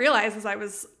kind of realized as I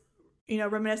was,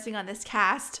 reminiscing on this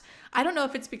cast, I don't know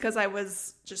if it's because I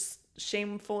was just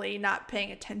shamefully not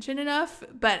paying attention enough,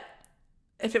 but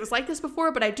if it was like this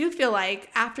before, but I do feel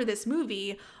like after this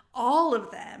movie, all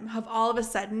of them have all of a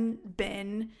sudden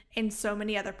been in so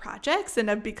many other projects and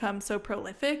have become so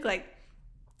prolific. Like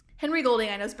Henry Golding,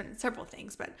 I know, has been in several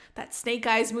things, but that Snake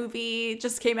Eyes movie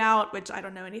just came out, which I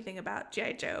don't know anything about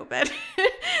G.I. Joe, but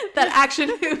that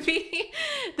action movie.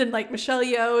 Then like Michelle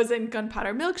Yeoh is in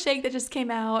Gunpowder Milkshake that just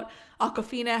came out.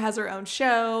 Awkwafina has her own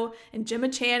show, and Gemma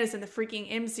Chan is in the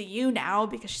freaking MCU now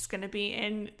because she's going to be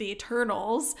in the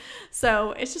Eternals.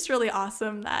 So it's just really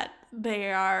awesome that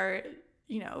they are,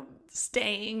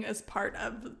 staying as part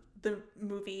of the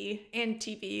movie and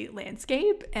TV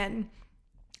landscape. And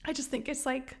I just think it's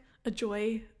like a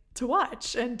joy to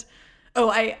watch. And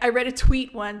I read a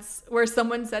tweet once where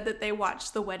someone said that they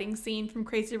watch the wedding scene from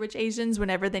Crazy Rich Asians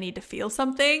whenever they need to feel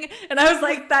something. And I was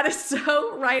like, that is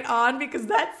so right on, because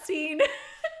that scene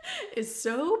is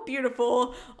so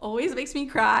beautiful, always makes me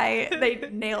cry. They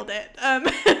nailed it. And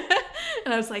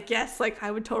I was like, yes, like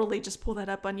I would totally just pull that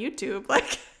up on YouTube.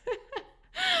 Like,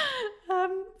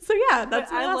 so yeah,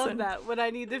 that's I awesome. love that when I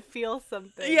need to feel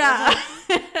something. Yeah.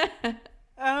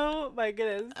 Oh my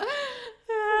goodness.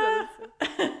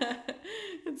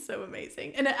 It's so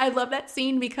amazing. And I love that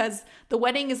scene because the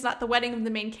wedding is not the wedding of the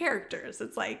main characters.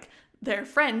 It's like they're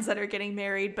friends that are getting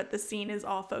married, but the scene is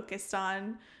all focused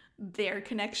on their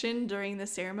connection during the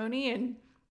ceremony. And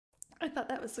I thought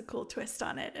that was a cool twist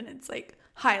on it. And it's like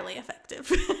highly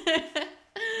effective.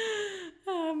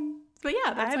 But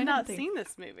yeah, I have not seen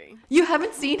this movie. You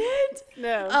haven't seen it?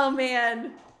 No. Oh,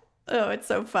 man. Oh, it's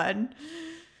so fun.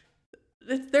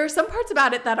 There are some parts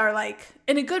about it that are like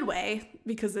in a good way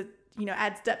because it, you know,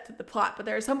 adds depth to the plot. But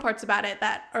there are some parts about it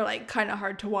that are like kind of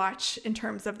hard to watch in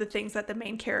terms of the things that the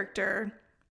main character,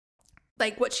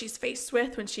 like what she's faced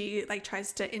with when she like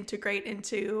tries to integrate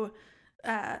into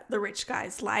the rich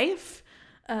guy's life,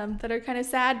 that are kind of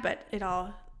sad, but it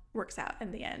all works out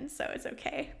in the end, so it's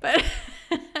okay. But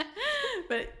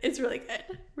but it's really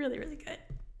good, really, really good.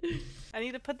 I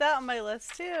need to put that on my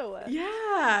list too.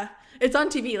 Yeah, it's on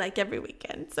TV like every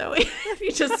weekend, so if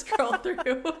you just scroll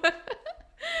through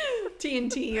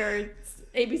TNT or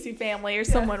ABC Family or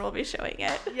someone will be showing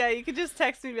it. Yeah, you could just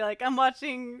text me and be like, I'm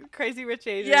watching Crazy Rich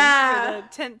Asians Yeah. for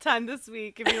the 10th time this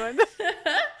week if you want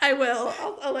I will.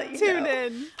 I'll let you tune know.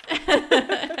 in.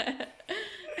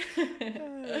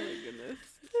 Oh my goodness.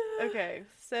 Okay,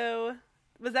 so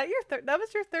was that your third? That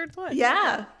was your third one.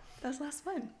 Yeah, that was the last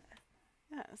one.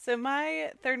 Yeah. So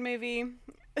my third movie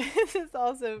is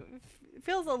also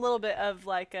feels a little bit of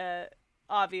like a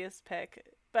obvious pick,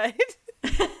 but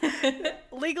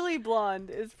Legally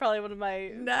Blonde is probably one of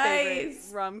my favorite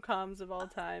rom-coms of all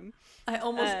time. I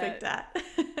almost picked that.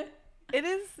 It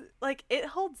is like it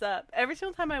holds up. Every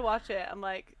single time I watch it, I'm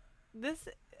like,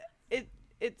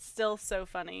 it's still so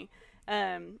funny.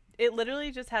 It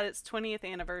literally just had its 20th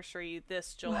anniversary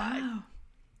this July. Wow.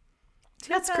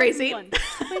 That's crazy. 20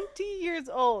 years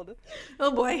old.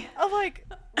 Oh boy. I'm like,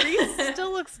 Reese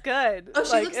still looks good. Oh,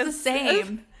 she like, looks the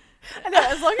same. I know,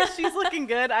 as long as she's looking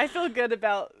good, I feel good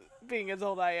about being as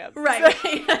old as I am. Right.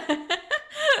 So.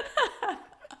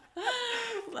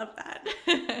 Love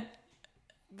that.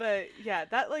 But yeah,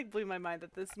 that like blew my mind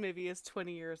that this movie is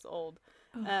 20 years old.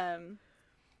 Oh.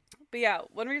 But yeah,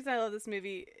 one reason I love this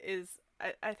movie is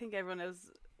I think everyone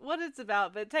knows what it's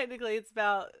about, but technically it's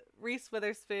about Reese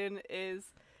Witherspoon is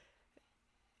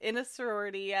in a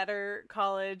sorority at her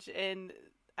college, and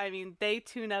I mean, they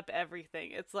tune up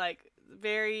everything. It's like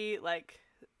very like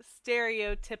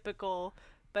stereotypical,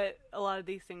 but a lot of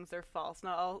these things are false.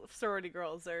 Not all sorority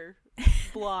girls are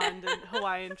blonde and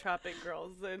Hawaiian tropic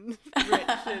girls and rich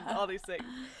and all these things.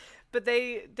 But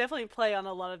they definitely play on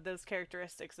a lot of those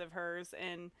characteristics of hers,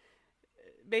 and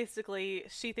basically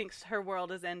she thinks her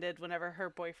world has ended whenever her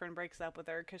boyfriend breaks up with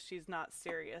her because she's not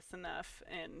serious enough,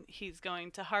 and he's going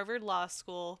to Harvard Law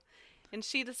School, and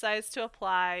she decides to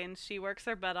apply, and she works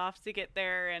her butt off to get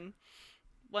there, and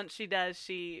once she does,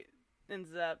 she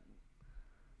ends up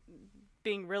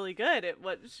being really good at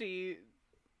what she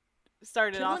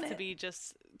started off to be,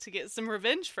 just to get some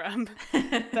revenge from.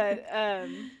 But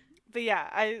yeah,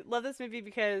 I love this movie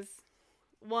because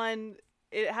one,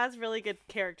 it has really good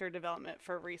character development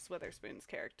for Reese Witherspoon's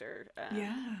character.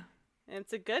 Yeah. And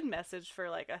it's a good message for,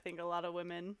 like, I think a lot of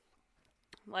women,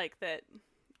 like, that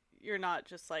you're not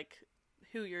just, like,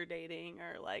 who you're dating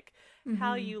or, like,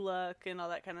 how you look and all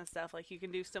that kind of stuff. Like, you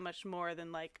can do so much more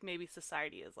than, like, maybe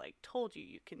society has, like, told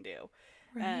you can do.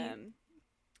 Right.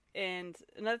 And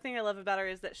another thing I love about her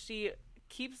is that she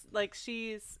keeps, like,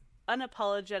 she's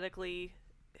unapologetically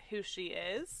who she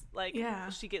is. Like,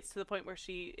 she gets to the point where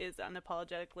she is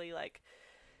unapologetically, like,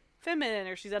 feminine,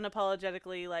 or she's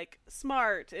unapologetically, like,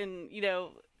 smart, and, you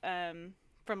know,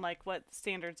 from, like, what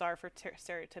standards are for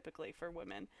stereotypically for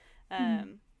women.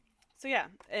 So yeah,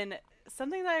 and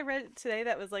something that I read today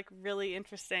that was, like, really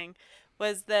interesting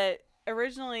was that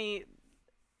originally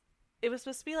it was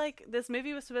supposed to be, like, this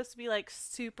movie was supposed to be, like,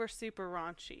 super, super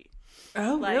raunchy.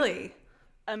 Oh, like, really?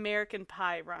 American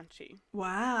Pie raunchy.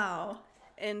 Wow.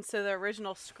 And so the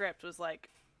original script was, like,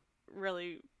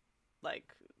 really,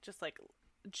 like, just, like,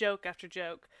 joke after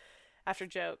joke after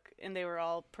joke, and they were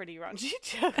all pretty raunchy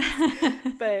jokes.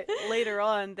 But later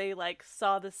on, they, like,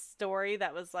 saw the story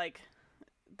that was, like,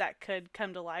 that could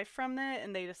come to life from it,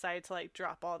 and they decided to, like,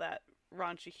 drop all that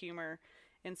raunchy humor,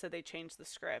 and so they changed the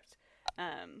script.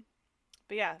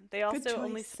 But yeah, they also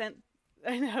only sent...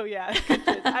 I know, yeah.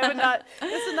 I would not...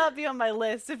 This would not be on my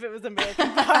list if it was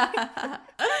American Pie.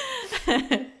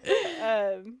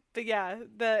 But yeah,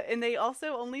 and they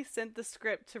also only sent the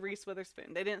script to Reese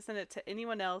Witherspoon. They didn't send it to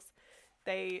anyone else.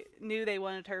 They knew they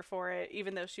wanted her for it,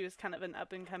 even though she was kind of an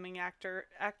up-and-coming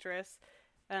actress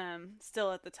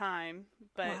still at the time.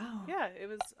 But yeah, it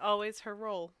was always her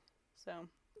role. So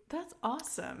that's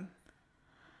awesome.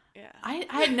 Yeah. I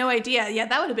had no idea. Yeah,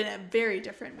 that would have been a very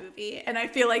different movie. And I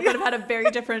feel like would have had a very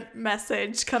different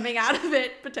message coming out of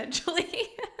it, potentially.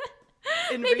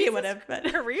 Maybe it would have, but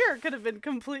career could have been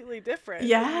completely different.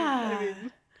 Yeah. I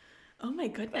mean, oh my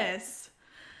goodness.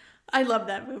 I love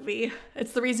that movie.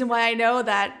 It's the reason why I know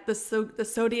that the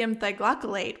sodium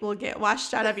thioglycolate will get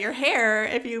washed out of your hair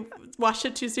if you wash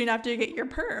it too soon after you get your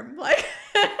perm. Like,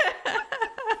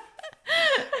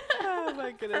 oh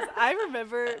my goodness. I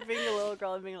remember being a little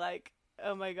girl and being like,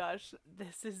 oh my gosh,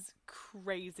 this is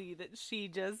crazy that she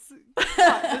just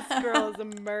caught this girl as a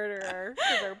murderer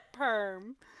with her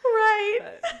perm. Right.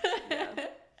 But, yeah.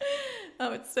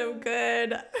 Oh, it's so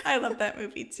good. I love that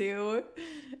movie too.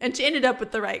 And she ended up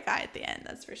with the right guy at the end,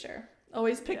 that's for sure.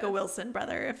 Always pick a Wilson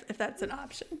brother if that's an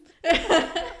option.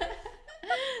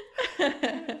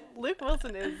 Luke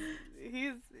Wilson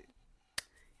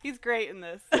he's great in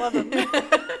this. Love him.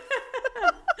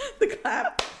 The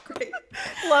clap. Great.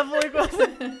 Love Luke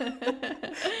Wilson.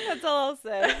 That's all I'll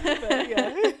say. But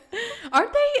yeah.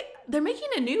 Are they making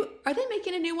a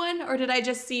new one, or did I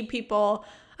just see people?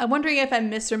 I'm wondering if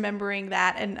I'm misremembering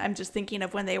that, and I'm just thinking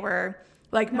of when they were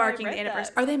like marking the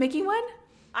anniversary. Are they making one?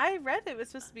 I read it was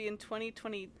supposed to be in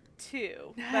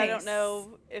 2022. Nice. But I don't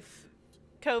know if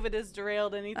COVID has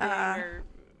derailed anything or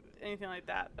anything like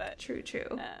that. But True.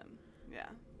 Yeah.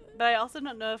 But I also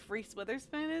don't know if Reese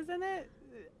Witherspoon is in it.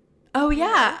 Oh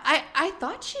yeah, I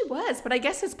thought she was, but I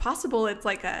guess it's possible it's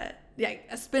like a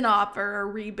spin-off or a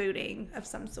rebooting of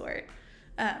some sort.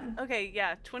 Okay,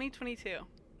 yeah, 2022.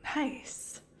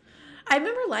 Nice. I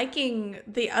remember liking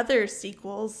the other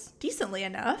sequels decently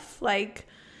enough. Like,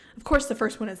 of course, the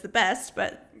first one is the best,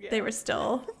 but they were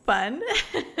still fun.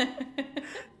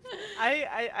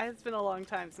 It's been a long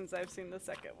time since I've seen the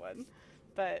second one,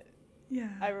 but yeah,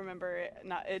 I remember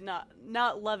it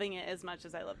not loving it as much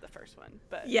as I loved the first one.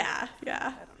 But yeah, I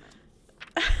don't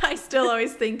know. I still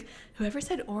always think whoever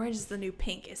said orange is the new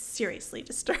pink is seriously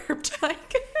disturbed.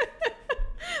 Like,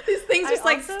 these things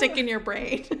just stick in your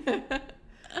brain.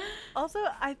 Also,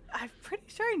 I'm pretty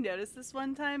sure I noticed this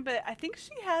one time, but I think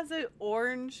she has an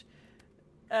orange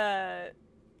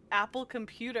Apple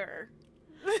computer.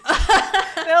 And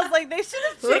I was like, they should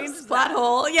have changed plot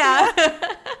hole. Yeah.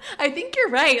 I think you're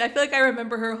right. I feel like I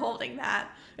remember her holding that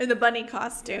in the bunny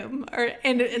costume or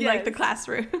in like the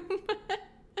classroom.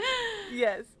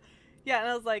 Yes. Yeah, and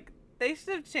I was like, they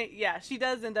should have changed. Yeah, she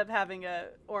does end up having a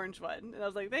orange one. And I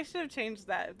was like, they should have changed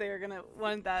that if they were going to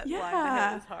want that line to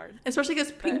hit as hard. Especially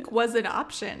because pink was an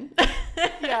option.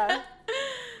 Yeah.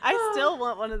 I still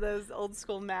want one of those old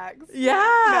school Macs.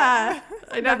 Yeah.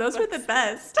 I know, those were the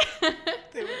best.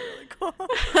 They were really cool.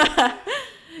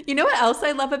 You know what else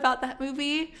I love about that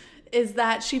movie is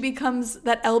that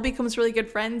Elle becomes really good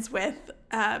friends with,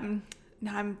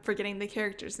 now I'm forgetting the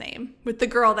character's name, with the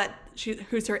girl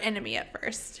who's her enemy at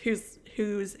first,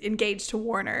 who's engaged to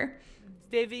Warner.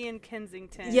 Vivian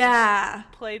Kensington. Yeah.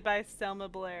 Played by Selma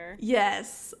Blair.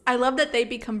 Yes. I love that they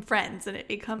become friends and it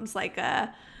becomes like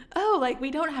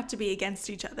we don't have to be against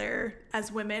each other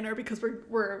as women or because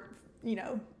we're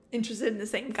interested in the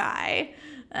same guy.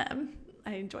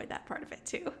 I enjoyed that part of it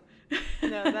too.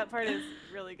 No, that part is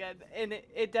really good. And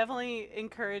it definitely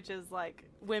encourages like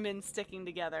women sticking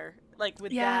together, like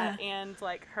with that and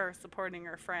like her supporting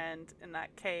her friend in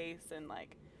that case. And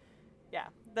like, yeah,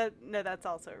 that's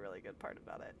also a really good part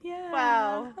about it. Yeah.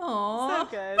 Wow. Aww. So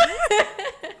good.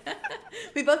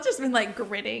 We've both just been like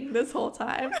grinning this whole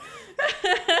time.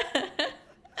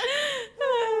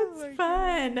 It's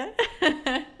fun. Oh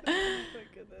my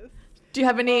goodness. Do you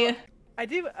have any? I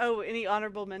do. Oh, any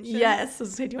honorable mentions? Yes. I was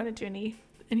gonna say, do you want to do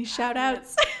any shout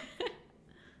outs?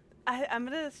 I'm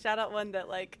gonna shout out one that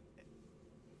like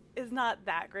is not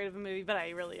that great of a movie, but I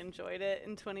really enjoyed it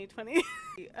in 2020.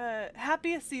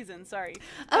 Happiest Season. Sorry.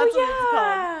 That's what it's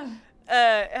called.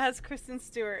 It has Kristen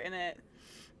Stewart in it.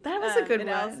 That was a good and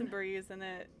one. Alison Brie's in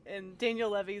it, and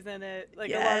Daniel Levy's in it. Like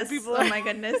yes. a lot of people. Oh my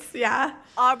goodness. Yeah.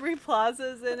 Aubrey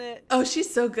Plaza's in it. Oh,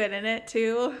 she's so good in it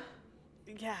too.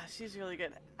 Yeah, she's really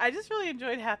good. I just really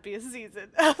enjoyed Happiest Season.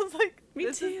 I was like,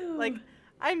 me too. Like,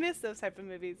 I miss those type of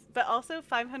movies. But also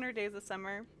 500 Days of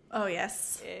Summer. Oh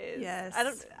yes.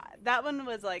 Yes. That one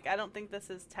was like, I don't think this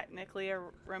is technically a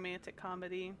romantic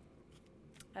comedy.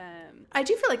 I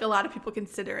do feel like a lot of people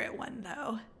consider it one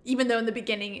though, even though in the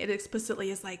beginning it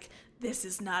explicitly is like, this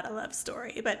is not a love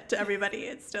story, but to everybody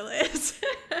it still is.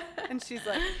 And she's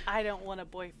like, I don't want a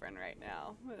boyfriend right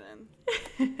now. And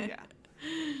then, yeah.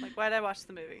 Like, why did I watch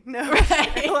the movie? No. Right.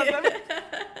 I love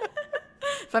that.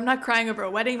 If I'm not crying over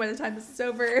a wedding by the time this is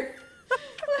over.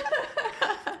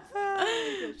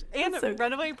 And so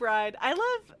Runaway Bride. I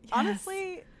love,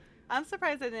 honestly, I'm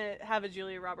surprised I didn't have a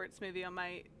Julia Roberts movie on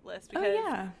my list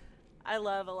because I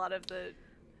love a lot of the.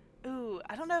 Ooh,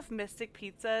 I don't know if Mystic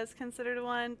Pizza is considered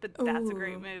one, but that's a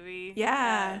great movie.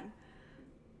 Yeah.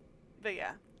 But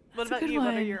yeah. What about you?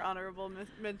 What are your honorable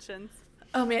mentions?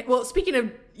 Oh, man. Well, speaking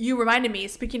of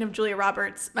Julia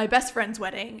Roberts, My Best Friend's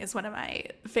Wedding is one of my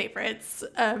favorites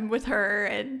with her.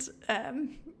 And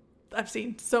I've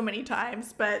seen so many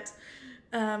times. But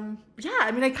yeah,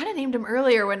 I mean, I kind of named them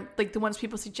earlier when like the ones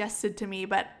people suggested to me.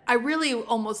 But I really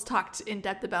almost talked in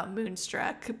depth about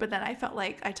Moonstruck. But then I felt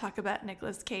like I talk about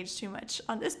Nicolas Cage too much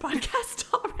on this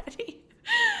podcast already.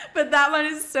 But that one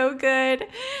is so good.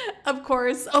 Of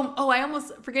course. I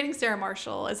almost forgetting Sarah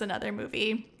Marshall is another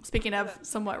movie. Speaking of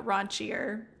somewhat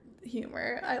raunchier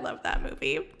humor, I love that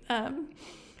movie.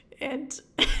 And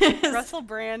Russell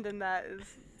Brand in that is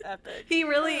epic. He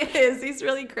really is. He's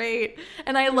really great.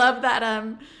 And I love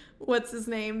that what's his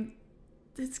name?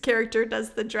 His character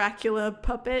does the Dracula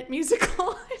puppet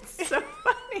musical. It's so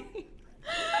funny.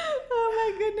 Oh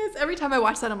my goodness. Every time I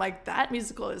watch that, I'm like, that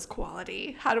musical is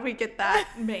quality. How do we get that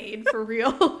made for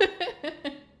real?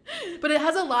 But it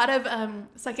has a lot of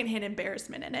secondhand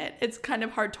embarrassment in it. It's kind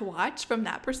of hard to watch from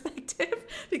that perspective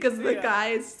because the guy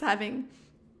is having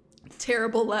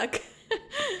terrible luck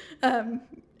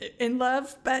in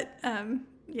love. But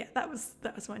yeah, that was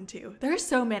one too. There are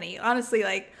so many. Honestly,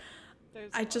 like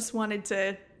I just wanted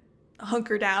to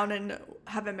hunker down and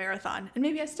have a marathon, and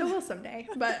maybe I still will someday,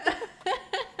 but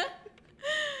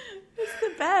it's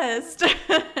the best.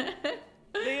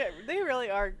 They really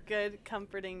are good,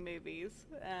 comforting movies.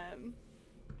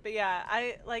 But yeah,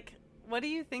 I like, what do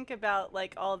you think about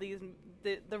like all these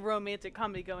the romantic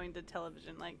comedy going to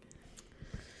television? Like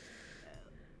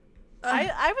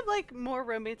I would like more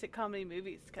romantic comedy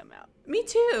movies to come out. Me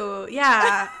too.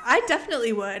 Yeah, I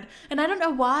definitely would. And I don't know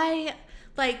why.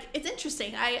 Like, it's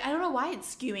interesting. I don't know why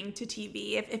it's skewing to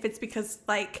TV. If it's because,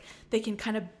 like, they can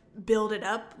kind of build it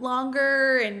up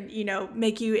longer and, you know,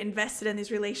 make you invested in these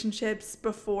relationships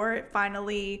before it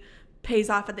finally pays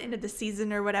off at the end of the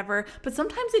season or whatever. But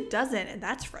sometimes it doesn't, and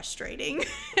that's frustrating.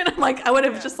 And I'm like, I would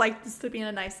have just liked this to be in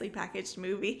a nicely packaged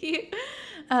movie.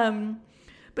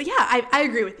 But yeah, I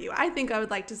agree with you. I think I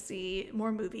would like to see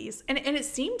more movies. And it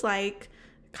seemed like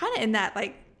kind of in that,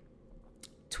 like,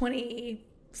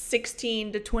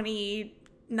 2016 to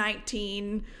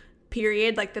 2019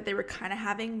 period, like that they were kind of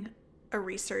having a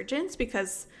resurgence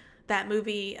because that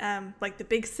movie, like The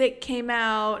Big Sick came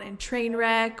out and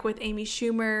Trainwreck with Amy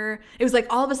Schumer. It was like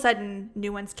all of a sudden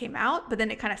new ones came out, but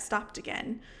then it kind of stopped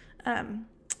again. And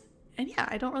yeah,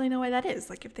 I don't really know why that is.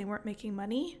 Like if they weren't making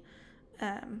money.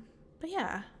 But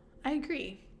yeah, I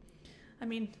agree. I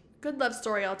mean, good love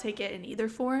story, I'll take it in either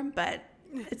form, but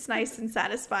it's nice and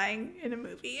satisfying in a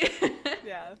movie.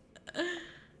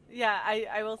 Yeah,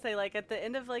 I will say, like, at the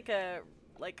end of like a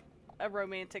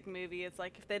romantic movie, it's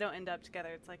like if they don't end up together,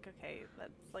 it's like, okay,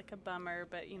 that's like a bummer,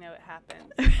 but you know, it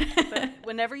happens. But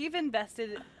whenever you've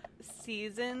invested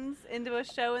seasons into a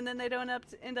show and then they don't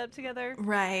end up together,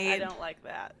 right? I don't like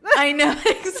that. I know,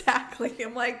 exactly.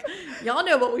 I'm like, y'all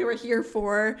know what we were here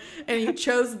for, and you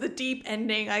chose the deep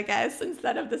ending, I guess,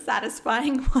 instead of the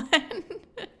satisfying one.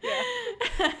 Yeah,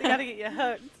 they gotta get you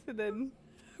hooked, and then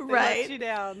they let you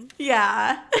down.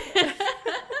 Yeah.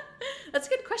 That's a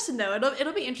good question, though.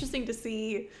 It'll be interesting to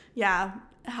see,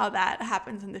 how that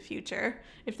happens in the future,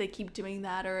 if they keep doing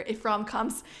that, or if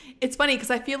rom-coms. It's funny because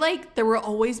I feel like there will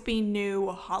always be new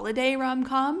holiday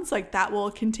rom-coms, like that will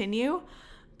continue,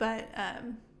 but I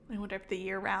wonder if the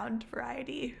year-round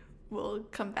variety will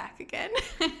come back again.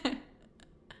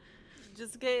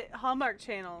 Just get Hallmark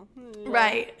Channel.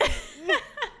 Right.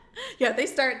 Yeah,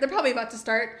 they're probably about to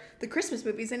start the Christmas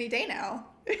movies any day now.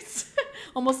 It's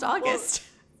almost August. Well,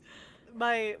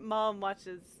 my mom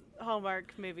watches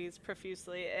Hallmark movies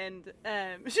profusely, and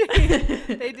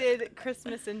they did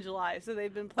Christmas in July, so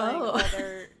they've been playing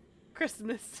other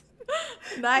Christmas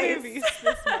movies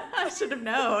this month. I should have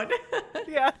known.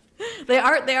 Yeah, they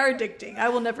are addicting. I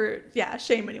will never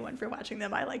shame anyone for watching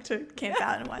them. I like to camp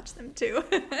out and watch them too.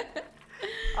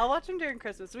 I'll watch them during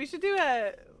Christmas. We should do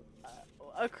a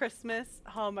Christmas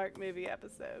Hallmark movie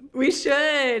episode. We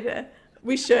should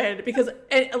because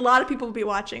a lot of people will be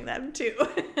watching them too.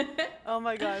 Oh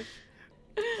my gosh.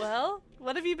 Well,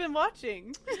 what have you been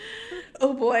watching?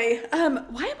 Oh boy. Why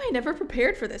am I never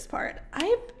prepared for this part?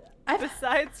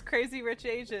 Besides Crazy Rich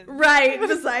Asians. Right.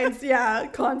 Besides,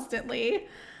 constantly.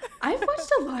 I've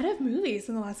watched a lot of movies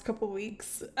in the last couple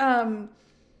weeks. I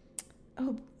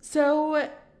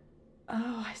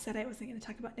said I wasn't going to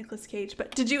talk about Nicolas Cage,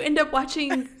 but did you end up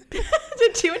watching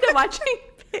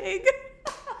Pig?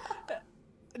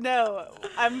 No,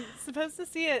 I'm supposed to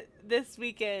see it this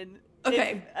weekend.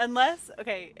 Okay.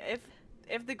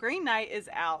 If The Green Knight is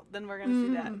out, then we're gonna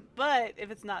see that. But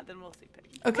if it's not, then we'll see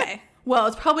Pig. Okay. Well,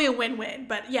 it's probably a win-win,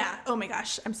 but yeah. Oh my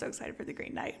gosh, I'm so excited for The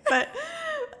Green Knight. But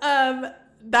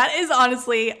that is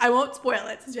honestly, I won't spoil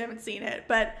it since you haven't seen it,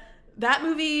 but that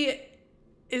movie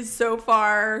is so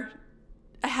far,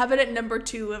 I have it at number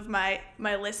 2 of my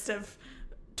list of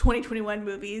 2021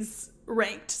 movies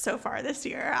ranked so far this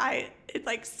year. It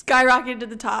like skyrocketed to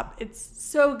the top. It's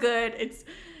so good. It's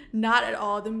not at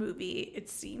all the movie it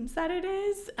seems that it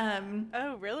is.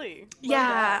 Oh, really?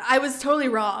 Yeah, I was totally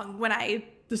wrong when I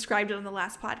described it on the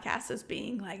last podcast as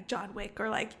being like John Wick, or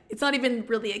like it's not even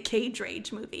really a cage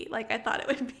rage movie like I thought it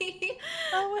would be.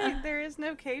 Oh wait, there is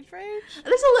no cage rage?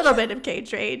 There's a little bit of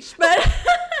cage rage, but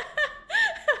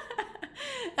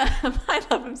I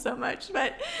love him so much,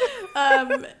 but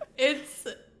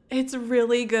it's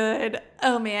really good.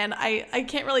 Oh man, I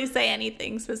can't really say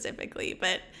anything specifically,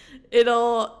 but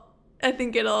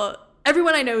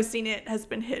everyone I know who's seen it has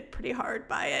been hit pretty hard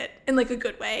by it in like a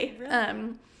good way.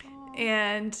 Really?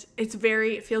 And it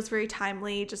feels very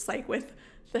timely, just like with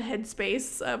the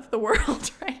headspace of the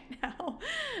world right now.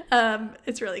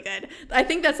 It's really good. I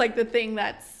think that's like the thing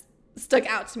that's stuck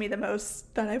out to me the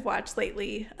most that I've watched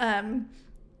lately.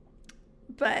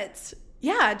 But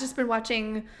yeah, I've just been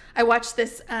watching. I watched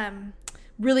this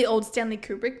really old Stanley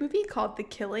Kubrick movie called The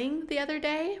Killing the other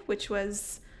day, which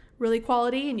was really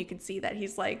quality, and you can see that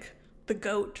he's like the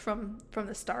GOAT from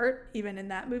the start, even in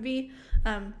that movie.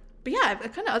 But yeah,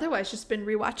 I've kind of otherwise just been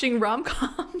rewatching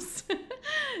rom-coms,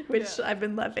 which I've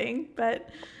been loving. But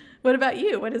what about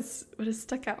you? What has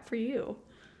stuck out for you?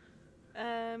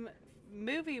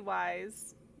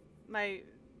 Movie-wise,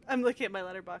 I'm looking at my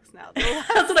letterbox now.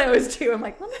 That's what I always do. I'm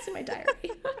like, let me see my diary.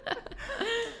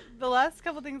 The last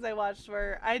couple things I watched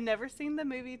were, I'd never seen the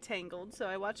movie Tangled, so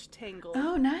I watched Tangled.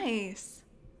 Oh, nice.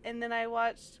 And then I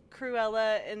watched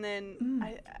Cruella, and then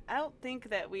I don't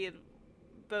think that we had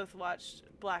both watched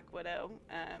Black Widow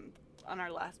on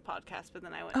our last podcast, but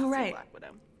then I went to see Black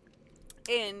Widow.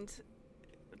 And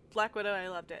Black Widow, I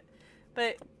loved it.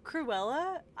 But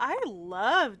Cruella, I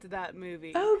loved that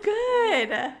movie. Oh,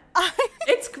 good.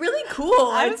 It's really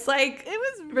cool. It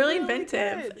was really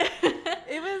inventive.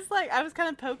 It was like, I was kind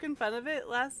of poking fun of it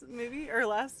last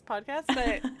podcast,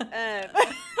 but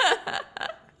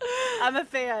I'm a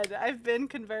fan. I've been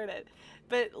converted.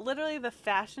 But literally the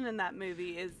fashion in that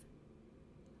movie is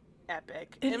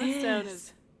epic. Emma Stone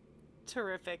is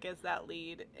terrific as that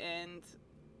lead, and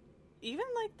even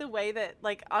like the way that,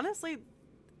 like, honestly,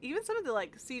 even some of the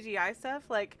like CGI stuff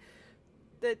like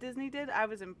that Disney did, I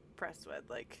was impressed with.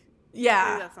 Like, maybe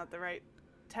that's not the right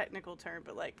technical term,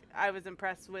 but like I was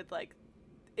impressed with, like,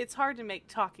 it's hard to make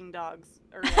talking dogs,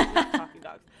 or like, not talking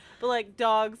dogs, but like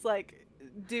dogs like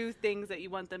do things that you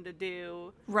want them to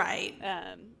do. Right.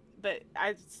 But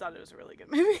I just thought it was a really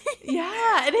good movie.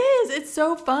 Yeah, it is. It's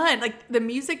so fun. Like, the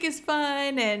music is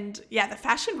fun, and yeah, the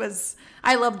fashion was,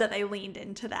 I love that they leaned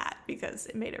into that because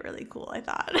it made it really cool, I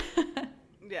thought.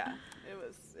 Yeah,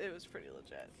 it was pretty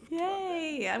legit.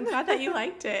 Yay. I'm glad that you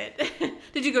liked it.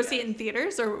 Did you go see it in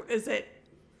theaters, or is it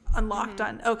unlocked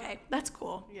on? Okay, that's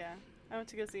cool. Yeah, I went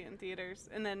to go see it in theaters,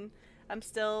 and then I'm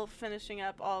still finishing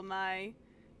up all my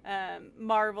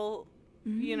Marvel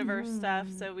universe stuff.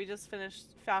 So we just finished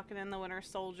Falcon and the Winter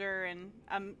Soldier, and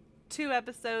I'm 2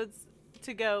 episodes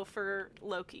to go for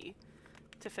Loki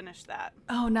to finish that.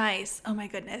 Oh, nice. Oh my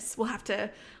goodness. We'll have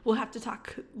to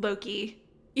talk Loki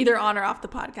either on or off the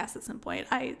podcast at some point.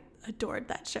 I adored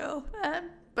that show,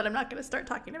 but I'm not going to start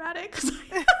talking about it because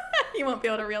you won't be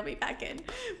able to reel me back in.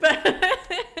 But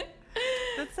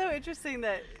that's so interesting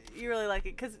that you really like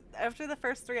it, because after the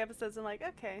first 3 episodes, I'm like,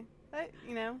 okay, like,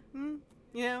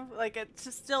 it's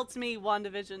just still, to me,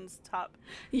 WandaVision's top.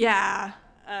 Yeah.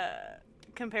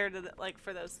 Compared to like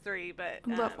for those 3, but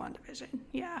love WandaVision.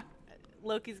 Yeah.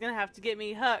 Loki's gonna have to get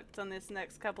me hooked on this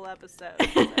next couple episodes.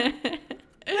 So.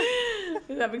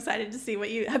 I'm excited to see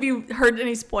have you heard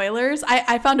any spoilers?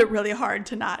 I found it really hard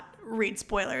to not read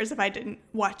spoilers if I didn't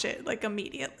watch it like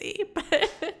immediately. But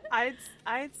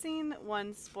I'd seen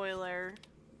one spoiler,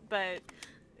 but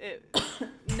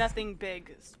nothing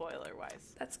big spoiler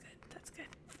wise. That's good.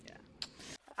 Yeah.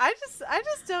 I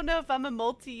just don't know if I'm a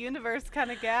multi-universe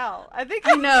kind of gal. I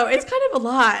know it's kind of a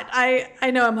lot.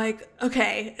 I know. I'm like,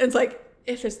 okay, it's like,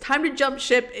 if it's time to jump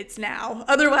ship, it's now.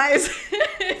 Otherwise,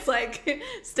 it's like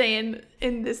staying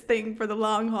in this thing for the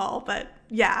long haul. But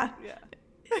yeah.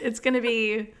 It's gonna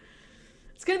be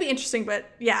interesting,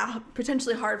 but yeah,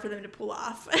 potentially hard for them to pull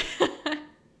off.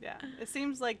 Yeah, it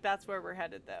seems like that's where we're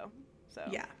headed, though. So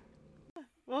yeah.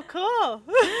 Well, cool.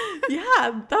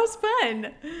 Yeah, that was fun.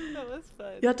 That was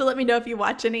fun. You'll have to let me know if you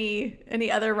watch any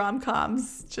other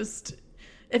rom-coms. Just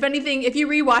if anything, if you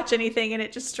rewatch anything and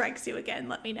it just strikes you again,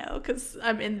 let me know, because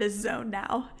I'm in this zone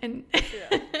now and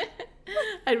yeah.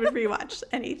 I would rewatch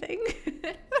anything.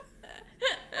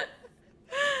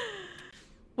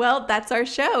 Well, that's our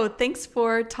show. Thanks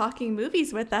for talking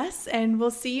movies with us, and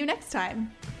we'll see you next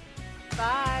time.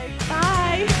 Bye.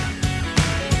 Bye.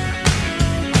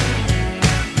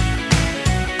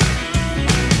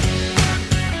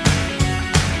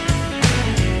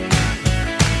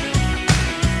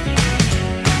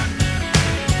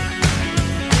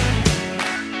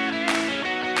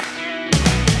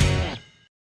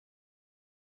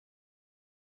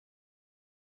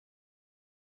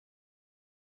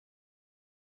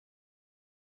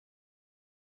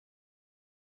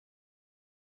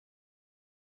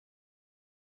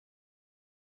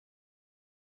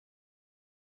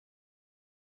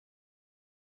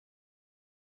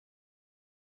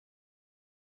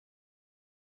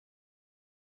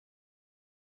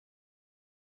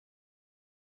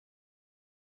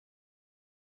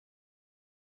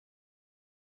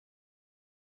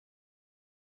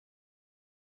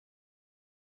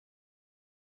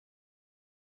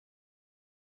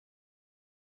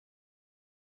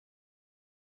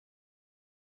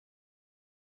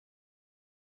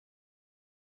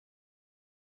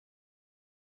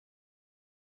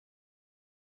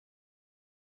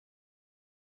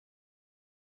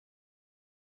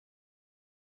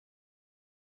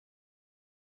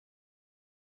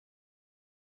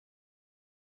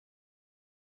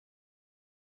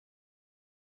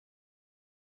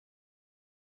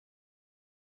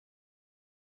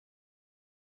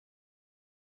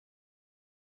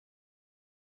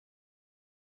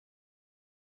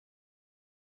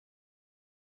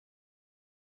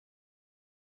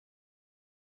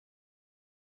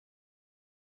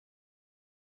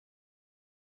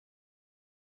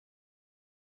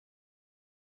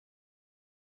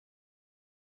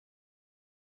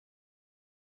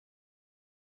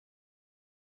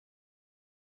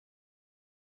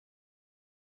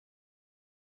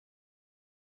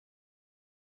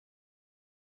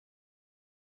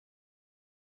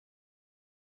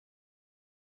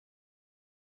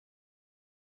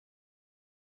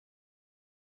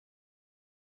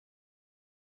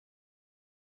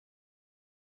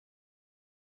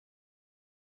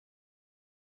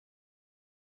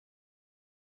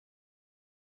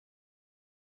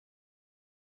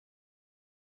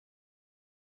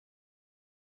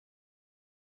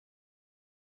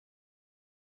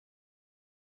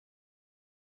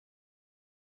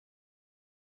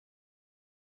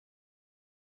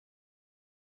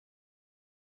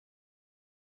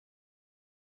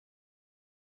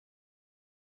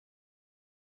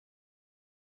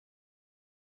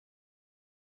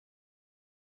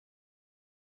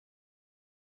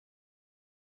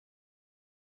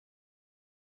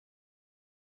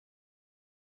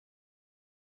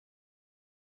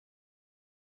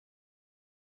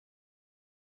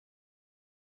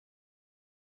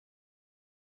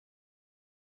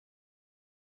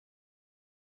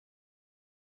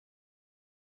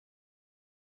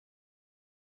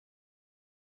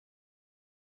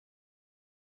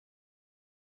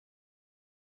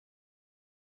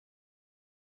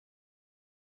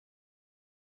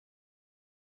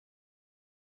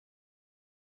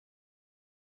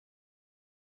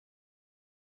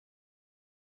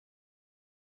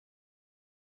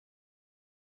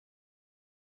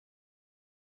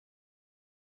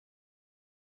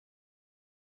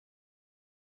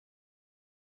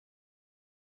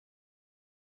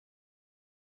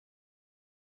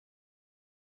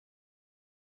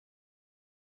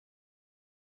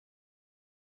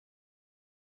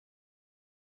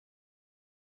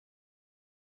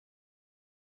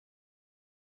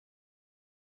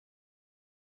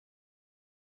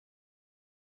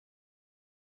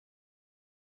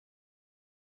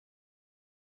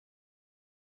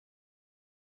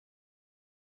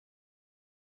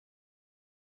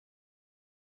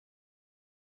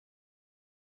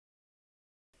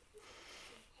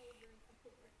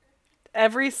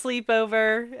 Every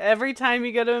sleepover, every time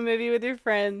you go to a movie with your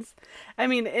friends. I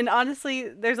mean, and honestly,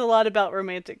 there's a lot about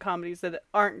romantic comedies that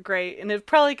aren't great and have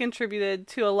probably contributed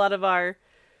to a lot of our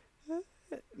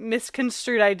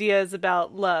misconstrued ideas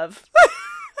about love.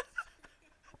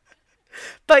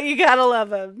 But you gotta love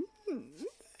them.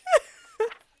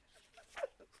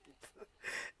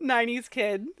 90s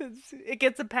kid. It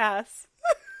gets a pass.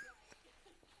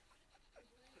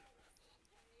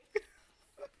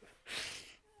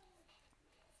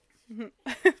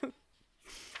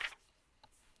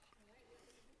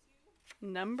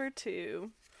 Number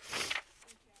 2.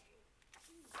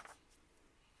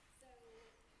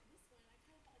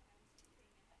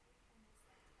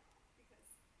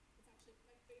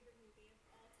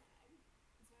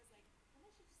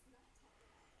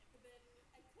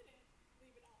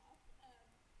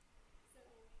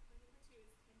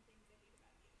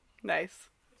 Nice.